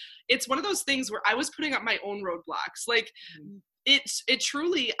 but it's one of those things where I was putting up my own roadblocks. Like it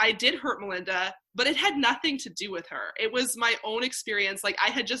truly, I did hurt Melinda, but it had nothing to do with her. It was my own experience. Like I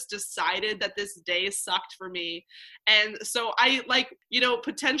had just decided that this day sucked for me. And so I like, you know,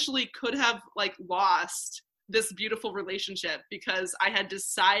 potentially could have like lost this beautiful relationship because I had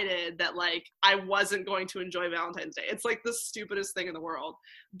decided that like I wasn't going to enjoy Valentine's Day. It's like the stupidest thing in the world.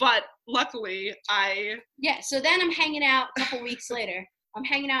 But luckily so then I'm hanging out a couple weeks later. I'm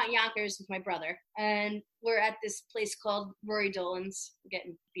hanging out in Yonkers with my brother, and we're at this place called Rory Dolan's,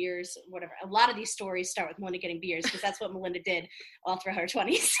 getting beers, whatever. A lot of these stories start with Melinda getting beers because that's what Melinda did all throughout her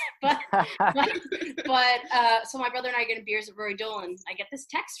 20s. but so my brother and I are getting beers at Rory Dolan's. I get this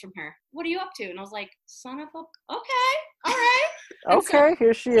text from her. What are you up to? And I was like, son of a, okay, all right. Okay,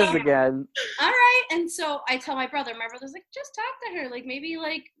 here she is again. All right. And so I tell my brother's like, just talk to her. Like maybe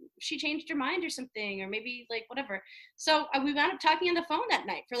like she changed her mind or something, or maybe like whatever. So we wound up talking on the phone that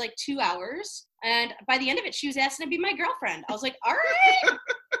night for like 2 hours. And by the end of it, she was asking to be my girlfriend. I was like, all right.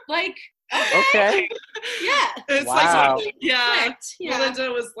 Like, okay. Yeah. It's wow. Like, yeah.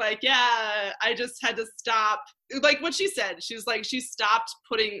 Melinda was like, yeah, I just had to stop. Like what she said, she was like, she stopped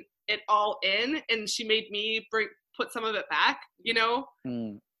putting it all in and she made me put some of it back, you know?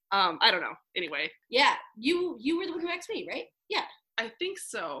 I don't know. Anyway. Yeah. You were the one who asked me, right? Yeah. I think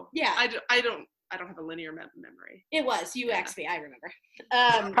so. Yeah. I don't have a linear memory. It was. You asked me. I remember.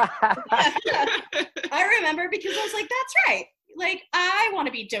 I remember because I was like, that's right. Like, I want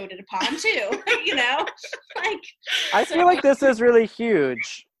to be doted upon too, you know? Like, I feel like this is really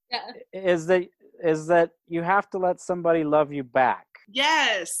huge. Yeah. Is that you have to let somebody love you back.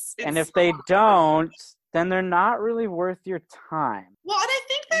 Yes. And if they don't, then they're not really worth your time. Well, and I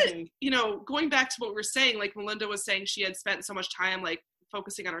think that, you know, going back to what we were saying, like Melinda was saying she had spent so much time like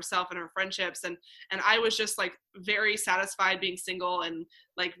focusing on herself and her friendships, and I was just like very satisfied being single and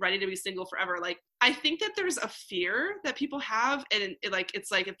like ready to be single forever. Like I think that there's a fear that people have, and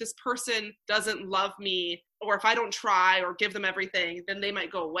it's like if this person doesn't love me, or if I don't try or give them everything, then they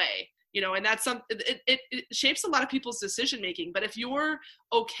might go away. You know, and that's it shapes a lot of people's decision making. But if you're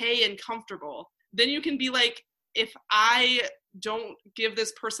okay and comfortable, then you can be like, if I don't give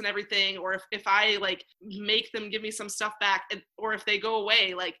this person everything, or if I like make them give me some stuff back, or if they go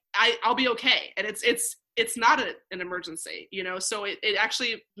away, like I'll be okay. And it's not an emergency, you know? So it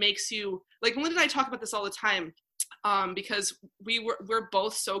actually makes you, like Melinda and I talk about this all the time, because we're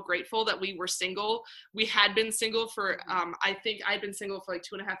both so grateful that we were single. We had been single for, I think I'd been single for like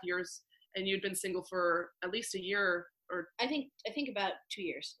 2.5 years, and you'd been single for at least a year. Or I think about 2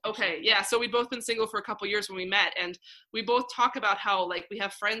 years. Okay, yeah. So we'd both been single for a couple years when we met, and we both talk about how like we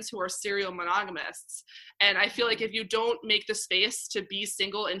have friends who are serial monogamists, and I feel like if you don't make the space to be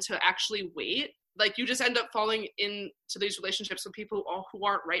single and to actually wait, like you just end up falling into these relationships with people who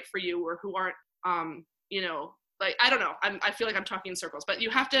aren't right for you, or who aren't, you know, like I don't know. I feel like I'm talking in circles, but you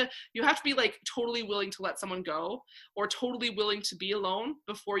have to be like totally willing to let someone go, or totally willing to be alone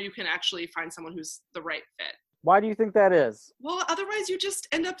before you can actually find someone who's the right fit. Why do you think that is? Well, otherwise you just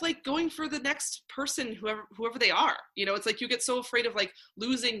end up like going for the next person, whoever they are. You know, it's like you get so afraid of like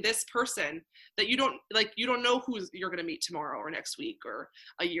losing this person that you don't know who you're going to meet tomorrow or next week or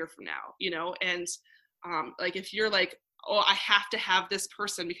a year from now, you know? And like if you're like, oh, I have to have this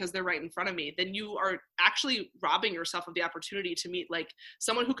person because they're right in front of me, then you are actually robbing yourself of the opportunity to meet like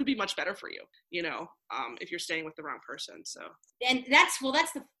someone who could be much better for you, you know, if you're staying with the wrong person. So, and that's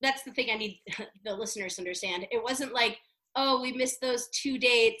the thing I need the listeners to understand. It wasn't like, oh, we missed those 2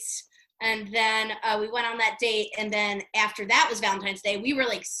 dates, and then we went on that date, and then after that was Valentine's Day, we were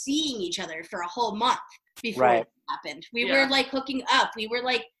like seeing each other for a whole month before it happened. We were like hooking up. We were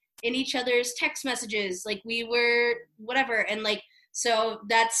like in each other's text messages. Like we were whatever. And like, so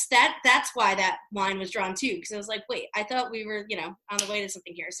that's why that line was drawn too. Cause I was like, wait, I thought we were, on the way to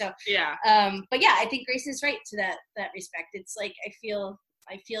something here. So, yeah. But yeah, I think Grace is right to that respect. It's like, I feel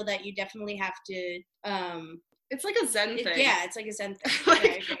that you definitely have to, it's like a Zen thing. Yeah, it's like a Zen thing.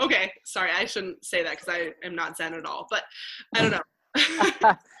 Like, okay, sorry, I shouldn't say that because I am not Zen at all, but I don't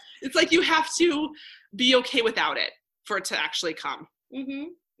know. It's like you have to be okay without it for it to actually come.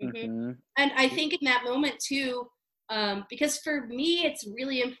 Mm-hmm. Mm-hmm. And I think in that moment too, because for me, it's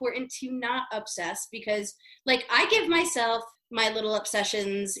really important to not obsess, because like I give myself my little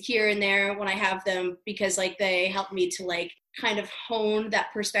obsessions here and there when I have them, because like they help me to like kind of hone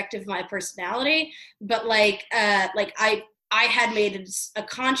that perspective of my personality. But like I had made a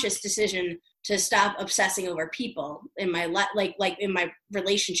conscious decision to stop obsessing over people in my like in my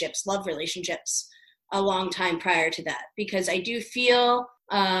relationships, love relationships, a long time prior to that, because I do feel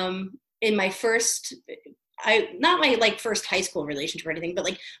in my first, not my like first high school relationship or anything, but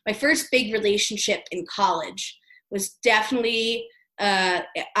like my first big relationship in college was definitely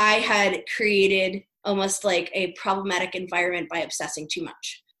I had created almost like a problematic environment by obsessing too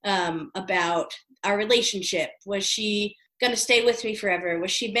much about our relationship. Was she going to stay with me forever?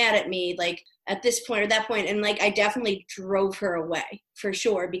 Was she mad at me like at this point or that point? And like I definitely drove her away for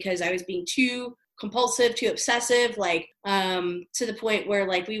sure, because I was being too compulsive, too obsessive, like to the point where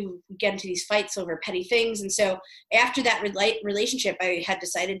like we would get into these fights over petty things. And so after that relationship, I had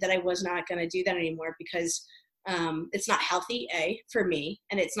decided that I was not going to do that anymore, because it's not healthy, for me,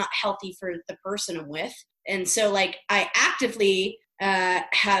 and it's not healthy for the person I'm with. And so like I actively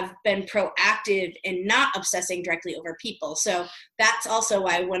have been proactive in not obsessing directly over people. So that's also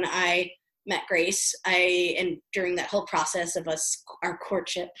why when I met Grace, and during that whole process of our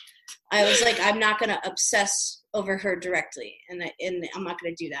courtship, I was like, I'm not going to obsess over her directly, and I'm not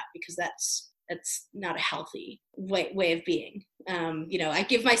going to do that, because that's not a healthy way of being. I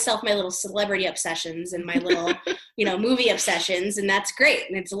give myself my little celebrity obsessions and my little, movie obsessions, and that's great,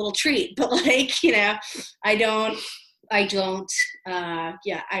 and it's a little treat. But like, I don't.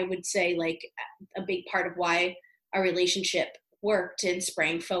 I would say like a big part of why our relationship worked and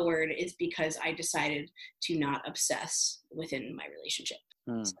sprang forward is because I decided to not obsess within my relationship.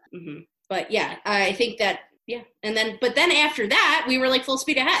 Mm-hmm. But yeah, I think that, yeah. But then after that, we were like full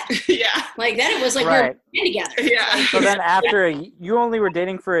speed ahead. Yeah. Like then it was like right. we were together. Yeah. So then after you only were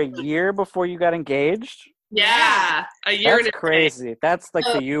dating for a year before you got engaged? Yeah. A year. That's crazy. That's like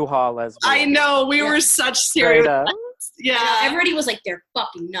the U-Haul lesbian. I know. We were such serious. Yeah. Everybody was like, they're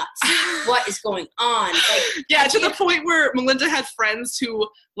fucking nuts. What is going on? Like, yeah, to the point where Melinda had friends who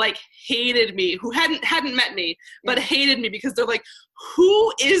like hated me, who hadn't met me, but hated me because they're like,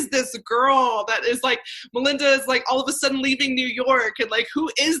 who is this girl that is like, Melinda is like all of a sudden leaving New York, and like, who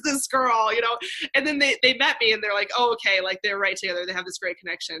is this girl, and then they met me and they're like, oh, okay, like they're right together, they have this great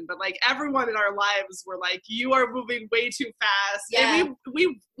connection. But like everyone in our lives were like, you are moving way too fast. Yeah. And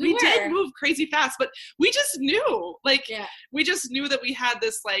we did move crazy fast, but we just knew, like, we just knew that we had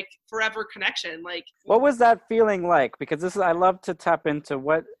this like forever connection. Like, what was that feeling like? Because I love to tap into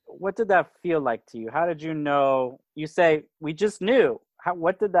what did that feel like to you? How did you know? You say we just knew.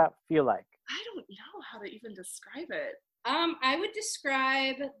 What did that feel like? I don't know how to even describe it. I would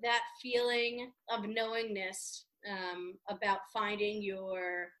describe that feeling of knowingness about finding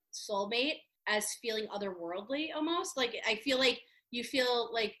your soulmate as feeling otherworldly almost. Like I feel like you feel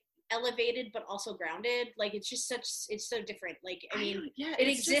like elevated but also grounded. Like it's so different. Like I mean, it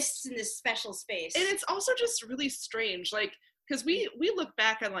exists in this special space. And it's also just really strange, like, because we look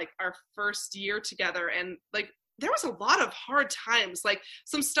back on like our first year together, and like there was a lot of hard times, like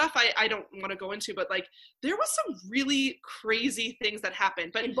some stuff I don't want to go into, but like there was some really crazy things that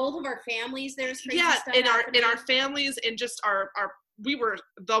happened. But in both of our families, there's crazy stuff in happening. our families, and just our we were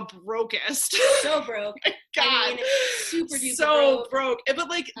the brokest. So broke. God. I mean, super duper so broke. But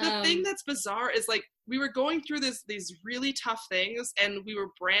like the thing that's bizarre is like we were going through these really tough things, and we were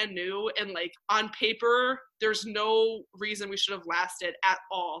brand new, and like on paper there's no reason we should have lasted at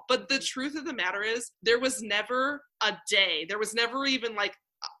all. But the truth of the matter is there was never a day, there was never even like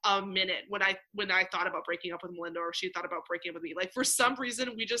a minute when I thought about breaking up with Melinda, or she thought about breaking up with me. Like for some reason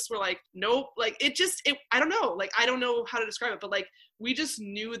we just were like, nope. Like it I don't know, like I don't know how to describe it, but like we just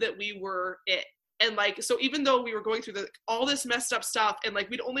knew that we were it. And like, so even though we were going through all this messed up stuff, and like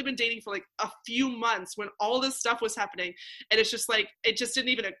we'd only been dating for like a few months when all this stuff was happening, and it's just like it didn't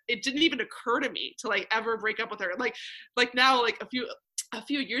even occur to me to like ever break up with her. Like now, like a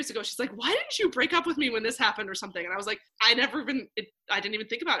few years ago, she's like, why didn't you break up with me when this happened or something? And I was like, I didn't even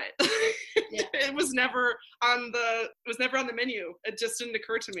think about it. Yeah. It was never on the menu. It just didn't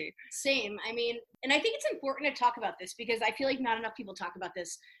occur to me. Same. I mean, and I think it's important to talk about this because I feel like not enough people talk about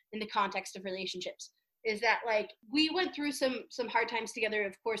this in the context of relationships. Is that like we went through some hard times together,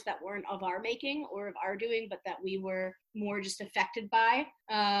 of course, that weren't of our making or of our doing, but that we were more just affected by.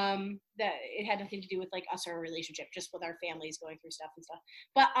 That it had nothing to do with like us or our relationship, just with our families going through stuff and stuff.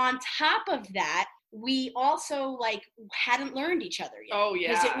 But on top of that, we also like hadn't learned each other yet. Oh yeah,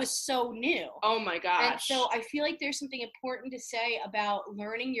 because it was so new. Oh my gosh. And so I feel like there's something important to say about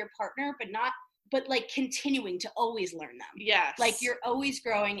learning your partner, but like continuing to always learn them. Yes. Like you're always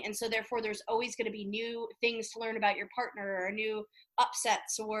growing. And so therefore there's always going to be new things to learn about your partner or new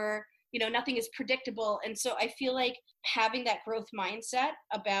upsets or, nothing is predictable. And so I feel like having that growth mindset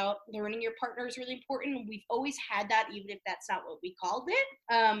about learning your partner is really important. We've always had that, even if that's not what we called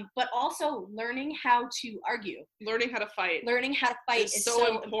it. But also learning how to argue. Learning how to fight. Learning how to fight is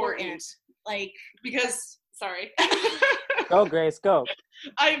so important. Like, because sorry. Go, Grace, go.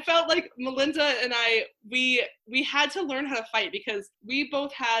 I felt like Melinda and I, we had to learn how to fight because we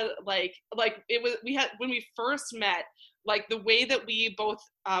both had when we first met, like the way that we both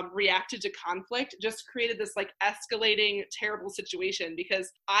reacted to conflict just created this like escalating terrible situation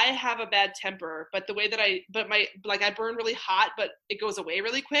because I have a bad temper, but the way that I burn really hot, but it goes away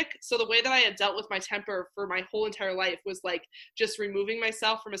really quick. So the way that I had dealt with my temper for my whole entire life was like just removing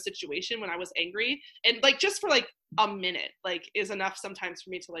myself from a situation when I was angry, and like just for like a minute like is enough sometimes for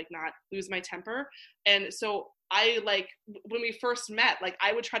me to like not lose my temper. And so I like when we first met, like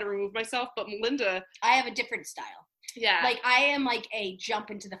I would try to remove myself, but Melinda, I have a different style. Yeah. Like I am like a jump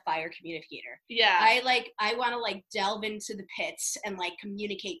into the fire communicator. Yeah. I want to like delve into the pits and like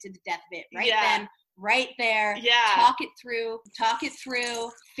communicate to the death of it then, right there. Yeah. Talk it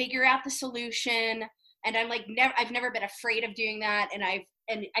through, figure out the solution. And I'm like I've never been afraid of doing that. And I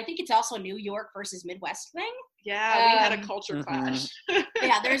think it's also a New York versus Midwest thing. Yeah, we had a culture clash.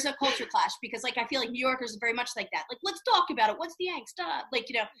 Yeah, there's a culture clash because, like, I feel like New Yorkers are very much like that. Like, let's talk about it. What's the angst?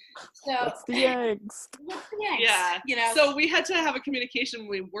 So what's the angst? Yeah, So we had to have a communication when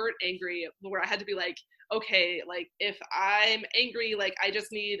we weren't angry, where I had to be like, okay, like if I'm angry, like I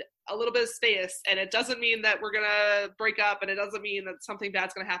just need a little bit of space, and it doesn't mean that we're gonna break up, and it doesn't mean that something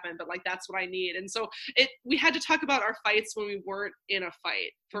bad's gonna happen, but like that's what I need. And so we had to talk about our fights when we weren't in a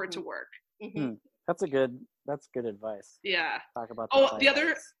fight for it to work. Mm-hmm. That's good advice. Yeah. Talk about the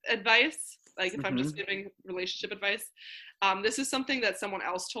other advice, like if I'm just giving relationship advice, this is something that someone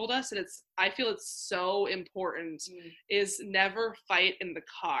else told us, and I feel it's so important, is never fight in the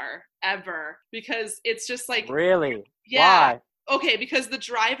car ever, because it's just like, really? Yeah. Why? Okay, because the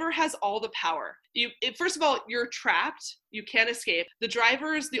driver has all the power. First of all, you're trapped. You can't escape. The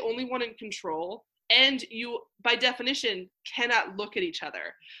driver is the only one in control. And you, by definition, cannot look at each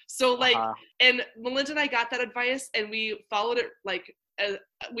other. So like, and Melinda and I got that advice, and we followed it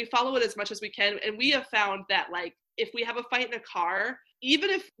we follow it as much as we can. And we have found that like, if we have a fight in a car, even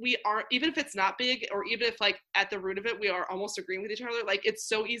if it's not big, or even if like at the root of it, we are almost agreeing with each other, like it's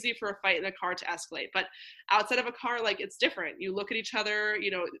so easy for a fight in a car to escalate. But outside of a car, like it's different. You look at each other,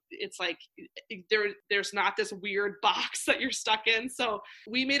 it's like there's not this weird box that you're stuck in. So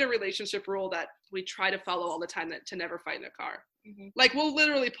we made a relationship rule that we try to follow all the time, to never fight in a car. Mm-hmm. Like we'll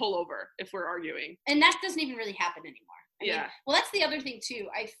literally pull over if we're arguing. And that doesn't even really happen anymore. I mean, well, that's the other thing too.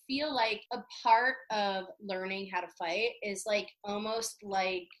 I feel like a part of learning how to fight is like almost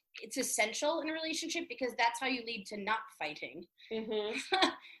like it's essential in a relationship, because that's how you lead to not fighting. Mm-hmm.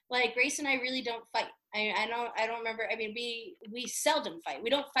 Like Grace and I really don't fight. I don't remember. I mean, we seldom fight. We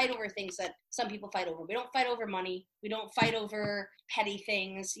don't fight over things that some people fight over. We don't fight over money. We don't fight over petty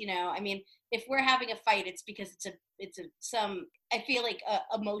things. I mean, if we're having a fight, it's because it's some, I feel like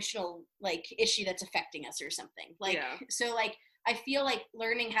emotional like issue that's affecting us or something. Like, so like, I feel like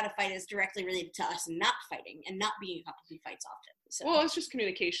learning how to fight is directly related to us not fighting and not being a couple who fights often. So, well, it's just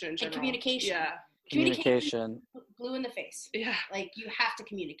communication in general. And communication. Yeah. Communication. Blue in the face. Yeah. Like you have to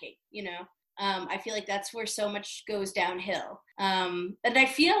communicate, I feel like that's where so much goes downhill. And I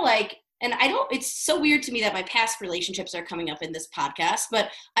feel like, and it's so weird to me that my past relationships are coming up in this podcast, but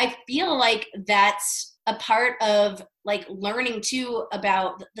I feel like that's a part of like learning too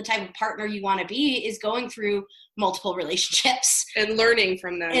about the type of partner you want to be is going through multiple relationships and learning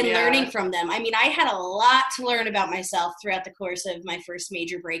from them. And learning from them. I mean, I had a lot to learn about myself throughout the course of my first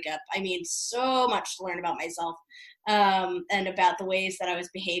major breakup. I mean, so much to learn about myself, and about the ways that I was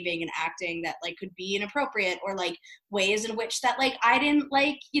behaving and acting that like could be inappropriate, or like ways in which that like I didn't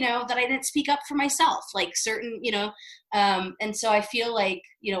like, you know, that I didn't speak up for myself, like certain, you know, and so I feel like,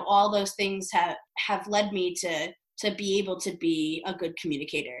 you know, all those things have led me to be able to be a good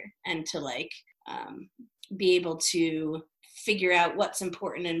communicator and to like be able to figure out what's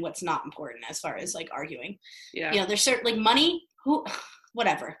important and what's not important as far as like arguing. Yeah. You know, there's certain like money,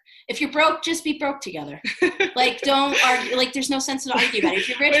 whatever. If you're broke, just be broke together. Like, don't argue. Like, there's no sense in arguing about it. If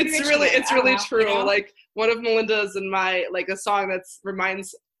you're rich, it's you're rich really, together. it's really know, true. You know? Like one of Melinda's and my, like a song that's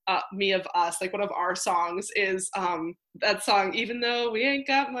reminds me of us, like one of our songs is that song, Even Though We Ain't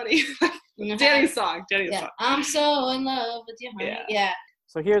Got Money. Danny's song. I'm so in love with you, honey. Yeah.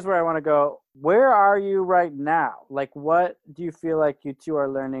 So here's where I want to go. Where are you right now? Like, what do you feel like you two are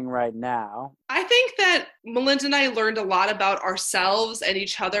learning right now? I think that Melinda and I learned a lot about ourselves and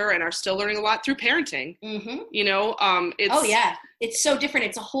each other, and are still learning a lot through parenting. Mm-hmm. You know, it's oh yeah, it's so different.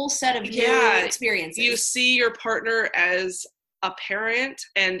 It's a whole set of new experiences. You see your partner as a parent,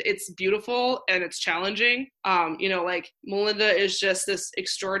 and it's beautiful and it's challenging. You know, like Melinda is just this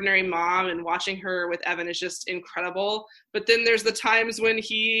extraordinary mom, and watching her with Evan is just incredible. But then there's the times when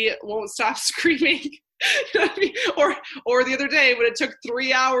he won't stop screaming. You know what I mean? Or the other day when it took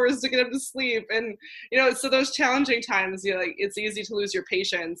 3 hours to get him to sleep, and you know, so those challenging times, you know, like it's easy to lose your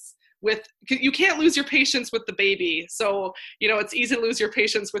patience with, you can't lose your patience with the baby. So, you know, it's easy to lose your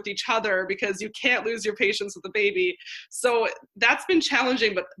patience with each other because you can't lose your patience with the baby. So that's been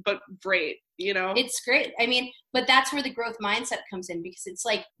challenging, but great, you know? It's great. I mean, but that's where the growth mindset comes in, because it's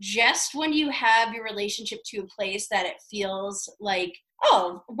like, just when you have your relationship to a place that it feels like,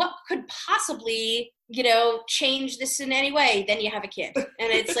 oh, what could possibly, you know, change this in any way, then you have a kid. And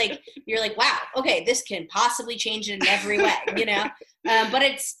it's like, you're like, wow, okay, this can possibly change it in every way, you know? But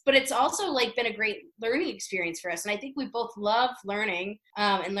it's also like been a great learning experience for us. And I think we both love learning,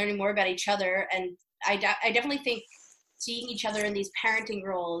 and learning more about each other. And I definitely think seeing each other in these parenting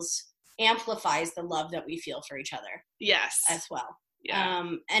roles amplifies the love that we feel for each other. Yes. As well. Yeah.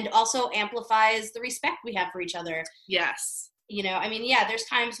 And also amplifies the respect we have for each other. Yes. You know, I mean, yeah, there's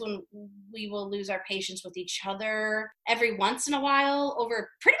times when we will lose our patience with each other every once in a while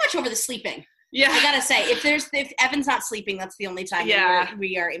pretty much over the sleeping. Yeah. I gotta say, if Evan's not sleeping, that's the only time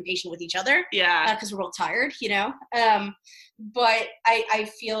we are impatient with each other. Yeah. Because we're both tired, you know? But I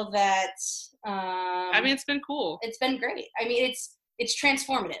feel that, I mean, it's been cool. It's been great. I mean, it's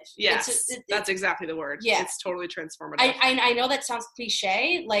transformative. Yes, that's exactly the word. Yeah. It's totally transformative. I know that sounds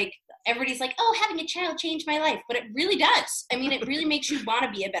cliche. Like, everybody's like, oh, having a child changed my life. But it really does. I mean, it really makes you want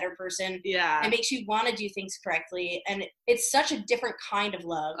to be a better person. Yeah. It makes you want to do things correctly. And it's such a different kind of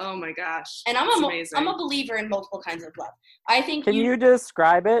love. Oh, my gosh. And I'm a believer in multiple kinds of love. I think Can you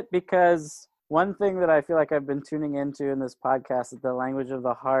describe it? Because one thing that I feel like I've been tuning into in this podcast is the language of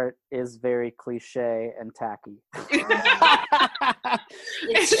the heart is very cliche and tacky.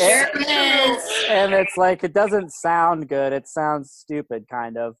 It sure is. And it's like, it doesn't sound good. It sounds stupid,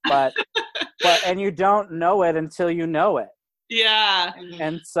 kind of. But and you don't know it until you know it. Yeah.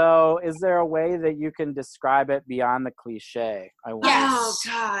 And so is there a way that you can describe it beyond the cliche? Yes. Oh,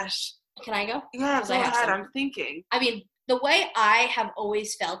 gosh. Can I go? Yeah, go ahead. I'm thinking. I mean, the way I have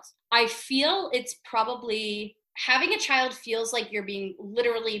always felt, I feel it's probably having a child feels like you're being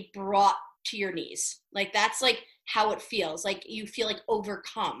literally brought to your knees. Like, that's like how it feels. Like, you feel like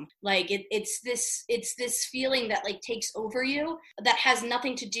overcome. Like, it's this feeling that like takes over you that has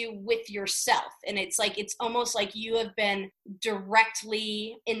nothing to do with yourself. And it's like, it's almost like you have been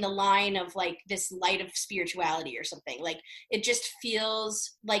directly in the line of like this light of spirituality or something. Like, it just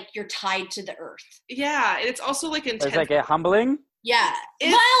feels like you're tied to the earth. Yeah. And it's also like intense. It's like humbling. Yeah.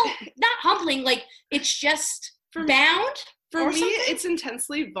 Well, not humbling. Like, it's just bound. For me, it's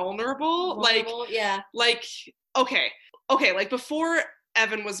intensely vulnerable. Like, yeah. Like, okay. Like, before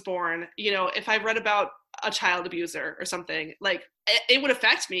Evan was born, you know, if I read about a child abuser or something, like, it would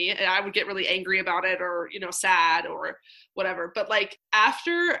affect me, and I would get really angry about it, or, you know, sad or whatever. But like,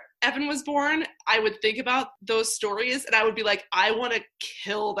 after Evan was born, I would think about those stories, and I would be like, I want to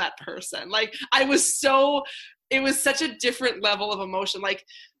kill that person. Like, it was such a different level of emotion, like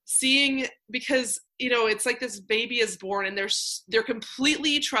seeing, because, you know, it's like this baby is born and they're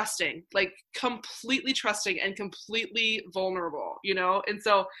completely trusting and completely vulnerable, you know? And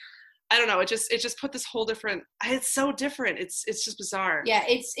so I don't know. It just put this whole different. It's so different. It's just bizarre. Yeah,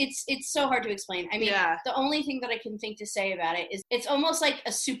 it's so hard to explain. I mean, the only thing that I can think to say about it is it's almost like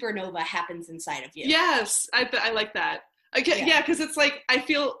a supernova happens inside of you. Yes, I like that. Yeah, because it's like, I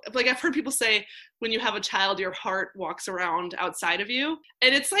feel like I've heard people say when you have a child, your heart walks around outside of you.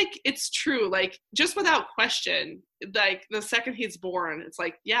 And it's like, it's true. Like, just without question, like the second he's born, it's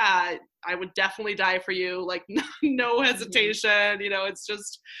like, yeah, I would definitely die for you. Like, no hesitation. You know, it's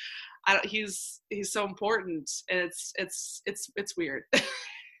just, he's so important. And it's weird.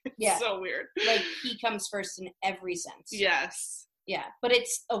 It's so weird. Like, he comes first in every sense. Yes. Yeah. But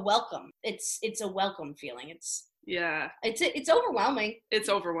it's a welcome. It's a welcome feeling. It's overwhelming. It's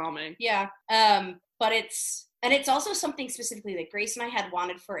overwhelming. Yeah. But it's also something specifically that Grace and I had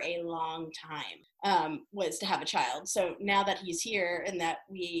wanted for a long time, was to have a child. So now that he's here and that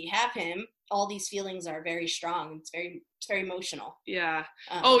we have him, all these feelings are very strong. It's very emotional. Yeah.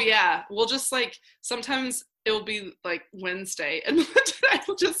 We'll just like, sometimes it'll be like Wednesday and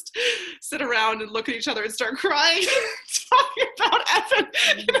I'll just sit around and look at each other and start crying, talking about Evan.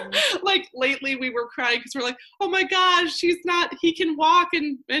 Mm-hmm. Like lately we were crying because we're like, oh my gosh, he can walk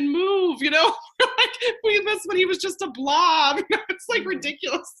and move, you know? Like, we miss when he was just a blob. You know? It's like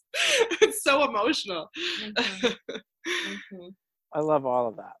ridiculous. It's so emotional. Mm-hmm. Mm-hmm. I love all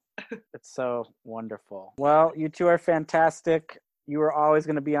of that. It's so wonderful. Well, you two are fantastic. You were always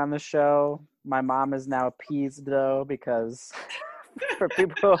going to be on the show. My mom is now appeased, though, because for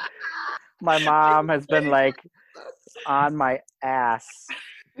people, my mom has been like on my ass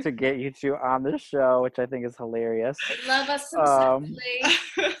to get you two on the show, which I think is hilarious. Love us some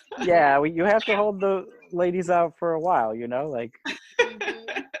separately. Yeah, you have to hold the ladies out for a while, you know, like.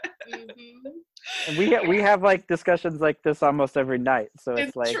 And we have like discussions like this almost every night, so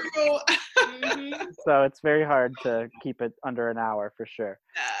it's like. True. So it's very hard to keep it under an hour for sure.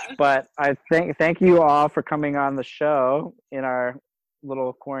 Yeah. But I thank you all for coming on the show in our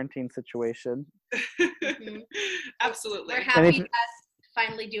little quarantine situation. Mm-hmm. Absolutely. We're happy to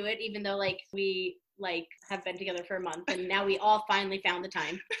finally do it, even though we have been together for a month, and now we all finally found the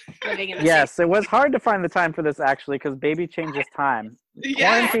time living in the Yes, it was hard to find the time for this actually, because baby changes time.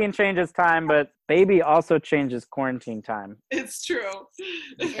 Yeah. Quarantine changes time, but baby also changes quarantine time. It's true.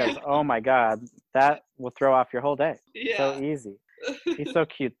 Because oh my God, that will throw off your whole day. Yeah. So easy. He's so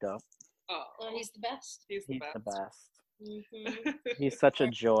cute though. Oh, he's the best. He's the best. Mm-hmm. He's such a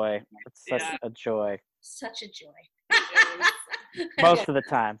joy. It's such a joy. Such a joy. Most of the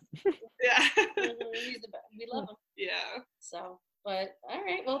time. Yeah. He's the best. We love him. Yeah. So, but all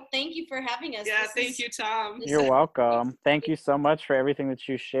right. Well, thank you for having us. Yeah, thank you, Tom. You're welcome. Thank you so much for everything that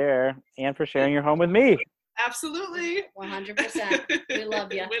you share and for sharing your home with me. Absolutely. 100%. We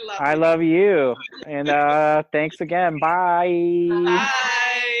love you. I love you. And thanks again. Bye.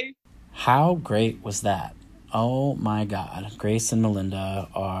 Bye. How great was that? Oh my God, Grace and Melinda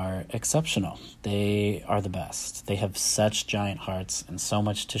are exceptional. They are the best. They have such giant hearts and so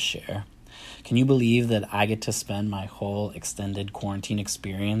much to share. Can you believe that I get to spend my whole extended quarantine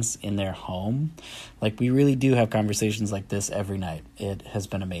experience in their home? Like, we really do have conversations like this every night. It has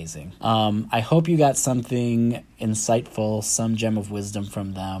been amazing. I hope you got something insightful, some gem of wisdom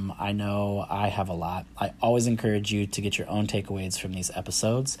from them. I know I have a lot. I always encourage you to get your own takeaways from these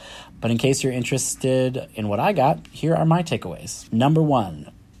episodes. But in case you're interested in what I got, here are my takeaways. Number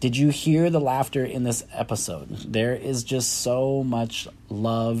 1. Did you hear the laughter in this episode? There is just so much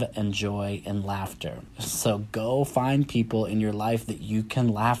love and joy and laughter. So go find people in your life that you can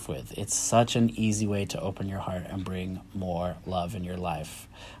laugh with. It's such an easy way to open your heart and bring more love in your life.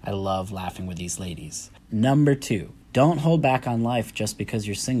 I love laughing with these ladies. Number 2, don't hold back on life just because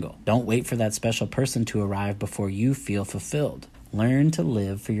you're single. Don't wait for that special person to arrive before you feel fulfilled. Learn to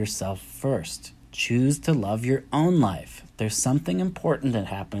live for yourself first. Choose to love your own life. There's something important that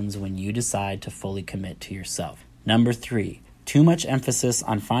happens when you decide to fully commit to yourself. Number 3, too much emphasis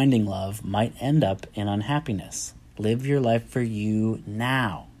on finding love might end up in unhappiness. Live your life for you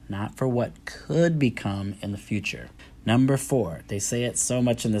now, not for what could become in the future. Number 4, they say it so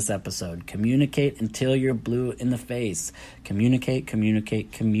much in this episode. Communicate until you're blue in the face. Communicate,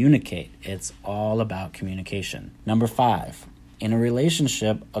 communicate, communicate. It's all about communication. Number 5, in a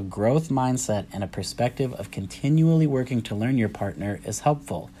relationship, a growth mindset and a perspective of continually working to learn your partner is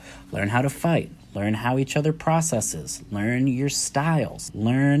helpful. Learn how to fight. Learn how each other processes. Learn your styles.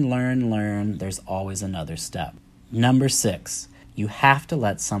 Learn. There's always another step. Number 6, you have to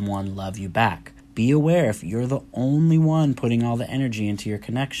let someone love you back. Be aware if you're the only one putting all the energy into your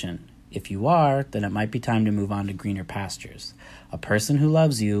connection. If you are, then it might be time to move on to greener pastures. A person who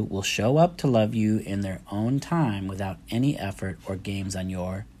loves you will show up to love you in their own time without any effort or games on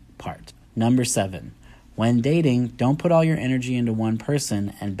your apart. Number 7, when dating, don't put all your energy into one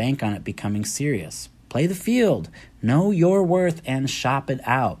person and bank on it becoming serious. Play the field, know your worth, and shop it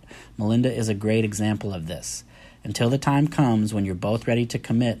out. Melinda is a great example of this. Until the time comes when you're both ready to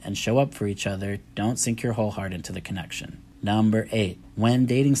commit and show up for each other, don't sink your whole heart into the connection. Number 8, when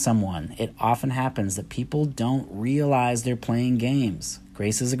dating someone, it often happens that people don't realize they're playing games.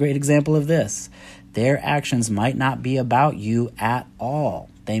 Grace is a great example of this. Their actions might not be about you at all.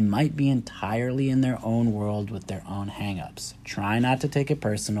 They might be entirely in their own world with their own hang-ups. Try not to take it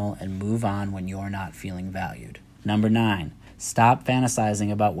personal and move on when you're not feeling valued. Number 9, stop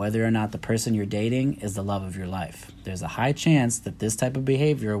fantasizing about whether or not the person you're dating is the love of your life. There's a high chance that this type of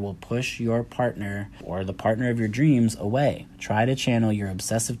behavior will push your partner or the partner of your dreams away. Try to channel your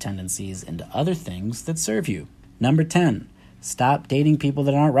obsessive tendencies into other things that serve you. Number 10, stop dating people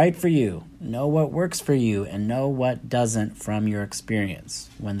that aren't right for you. Know what works for you and know what doesn't from your experience.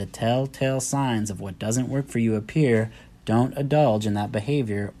 When the telltale signs of what doesn't work for you appear, don't indulge in that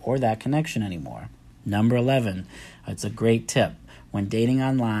behavior or that connection anymore. Number 11, it's a great tip. When dating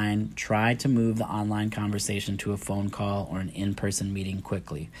online, try to move the online conversation to a phone call or an in-person meeting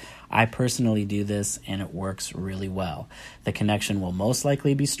quickly. I personally do this and it works really well. The connection will most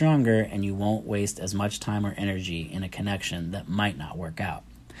likely be stronger and you won't waste as much time or energy in a connection that might not work out.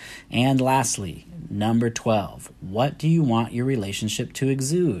 And lastly, number 12, what do you want your relationship to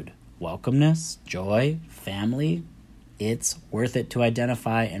exude? Welcomeness, joy, family? It's worth it to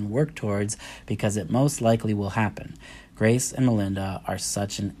identify and work towards because it most likely will happen. Grace and Melinda are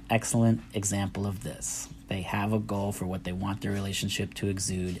such an excellent example of this. They have a goal for what they want their relationship to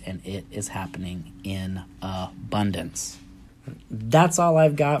exude, and it is happening in abundance. That's all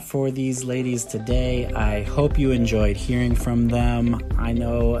I've got for these ladies today. I hope you enjoyed hearing from them. I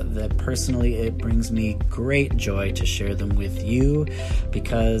know that personally it brings me great joy to share them with you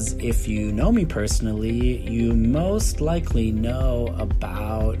because if you know me personally, you most likely know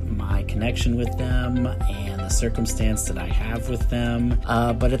about my connection with them and the circumstance that I have with them.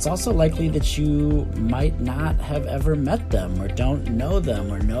 But it's also likely that you might not have ever met them or don't know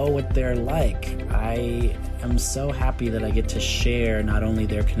them or know what they're like. I am so happy that I get to share not only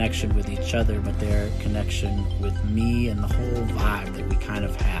their connection with each other, but their connection with me and the whole vibe that we kind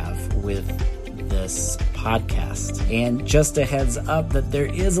of have with this podcast. And just a heads up that there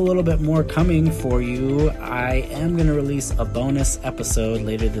is a little bit more coming for you. I am going to release a bonus episode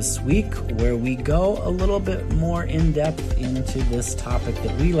later this week where we go a little bit more in depth into this topic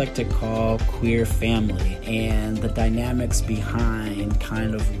that we like to call queer family and the dynamics behind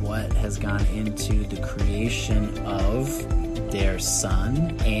kind of what has gone into the creation of their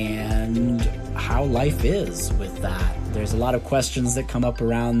son and how life is with that. There's a lot of questions that come up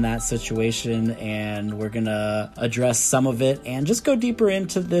around that situation, and we're going to address some of it and just go deeper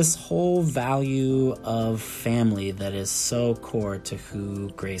into this whole value of family that is so core to who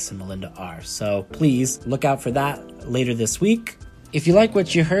Grace and Melinda are. So please look out for that later this week. If you like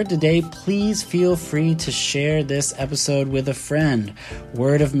what you heard today, please feel free to share this episode with a friend.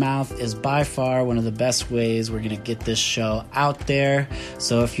 Word of mouth is by far one of the best ways we're going to get this show out there.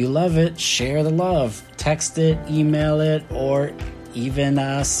 So if you love it, share the love. Text it, email it, or even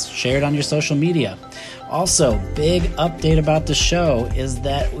share it on your social media. Also, big update about the show is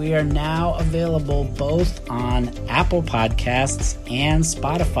that we are now available both on Apple Podcasts and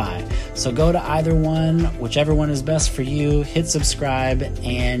Spotify. So go to either one, whichever one is best for you, hit subscribe,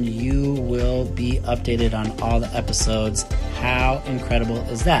 and you will be updated on all the episodes. How incredible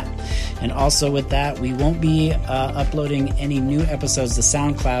is that? And also with that, we won't be uploading any new episodes to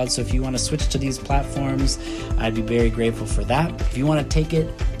SoundCloud. So if you want to switch to these platforms, I'd be very grateful for that. If you want to take it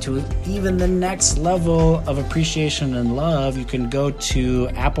to even the next level of appreciation and love, you can go to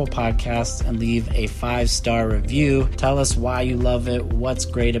Apple Podcasts and leave a 5-star review. Tell us why you love it, what's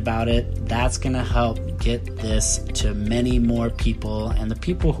great about it. That's going to help get this to many more people and the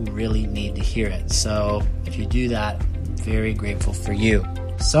people who really need to hear it. So if you do that, I'm very grateful for you.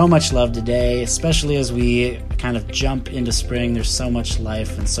 So much love today, especially as we kind of jump into spring. There's so much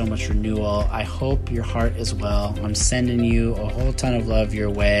life and so much renewal. I hope your heart is well. I'm sending you a whole ton of love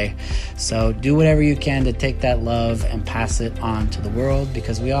your way. So do whatever you can to take that love and pass it on to the world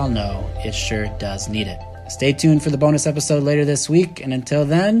because we all know it sure does need it. Stay tuned for the bonus episode later this week. And until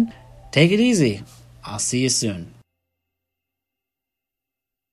then, take it easy. I'll see you soon.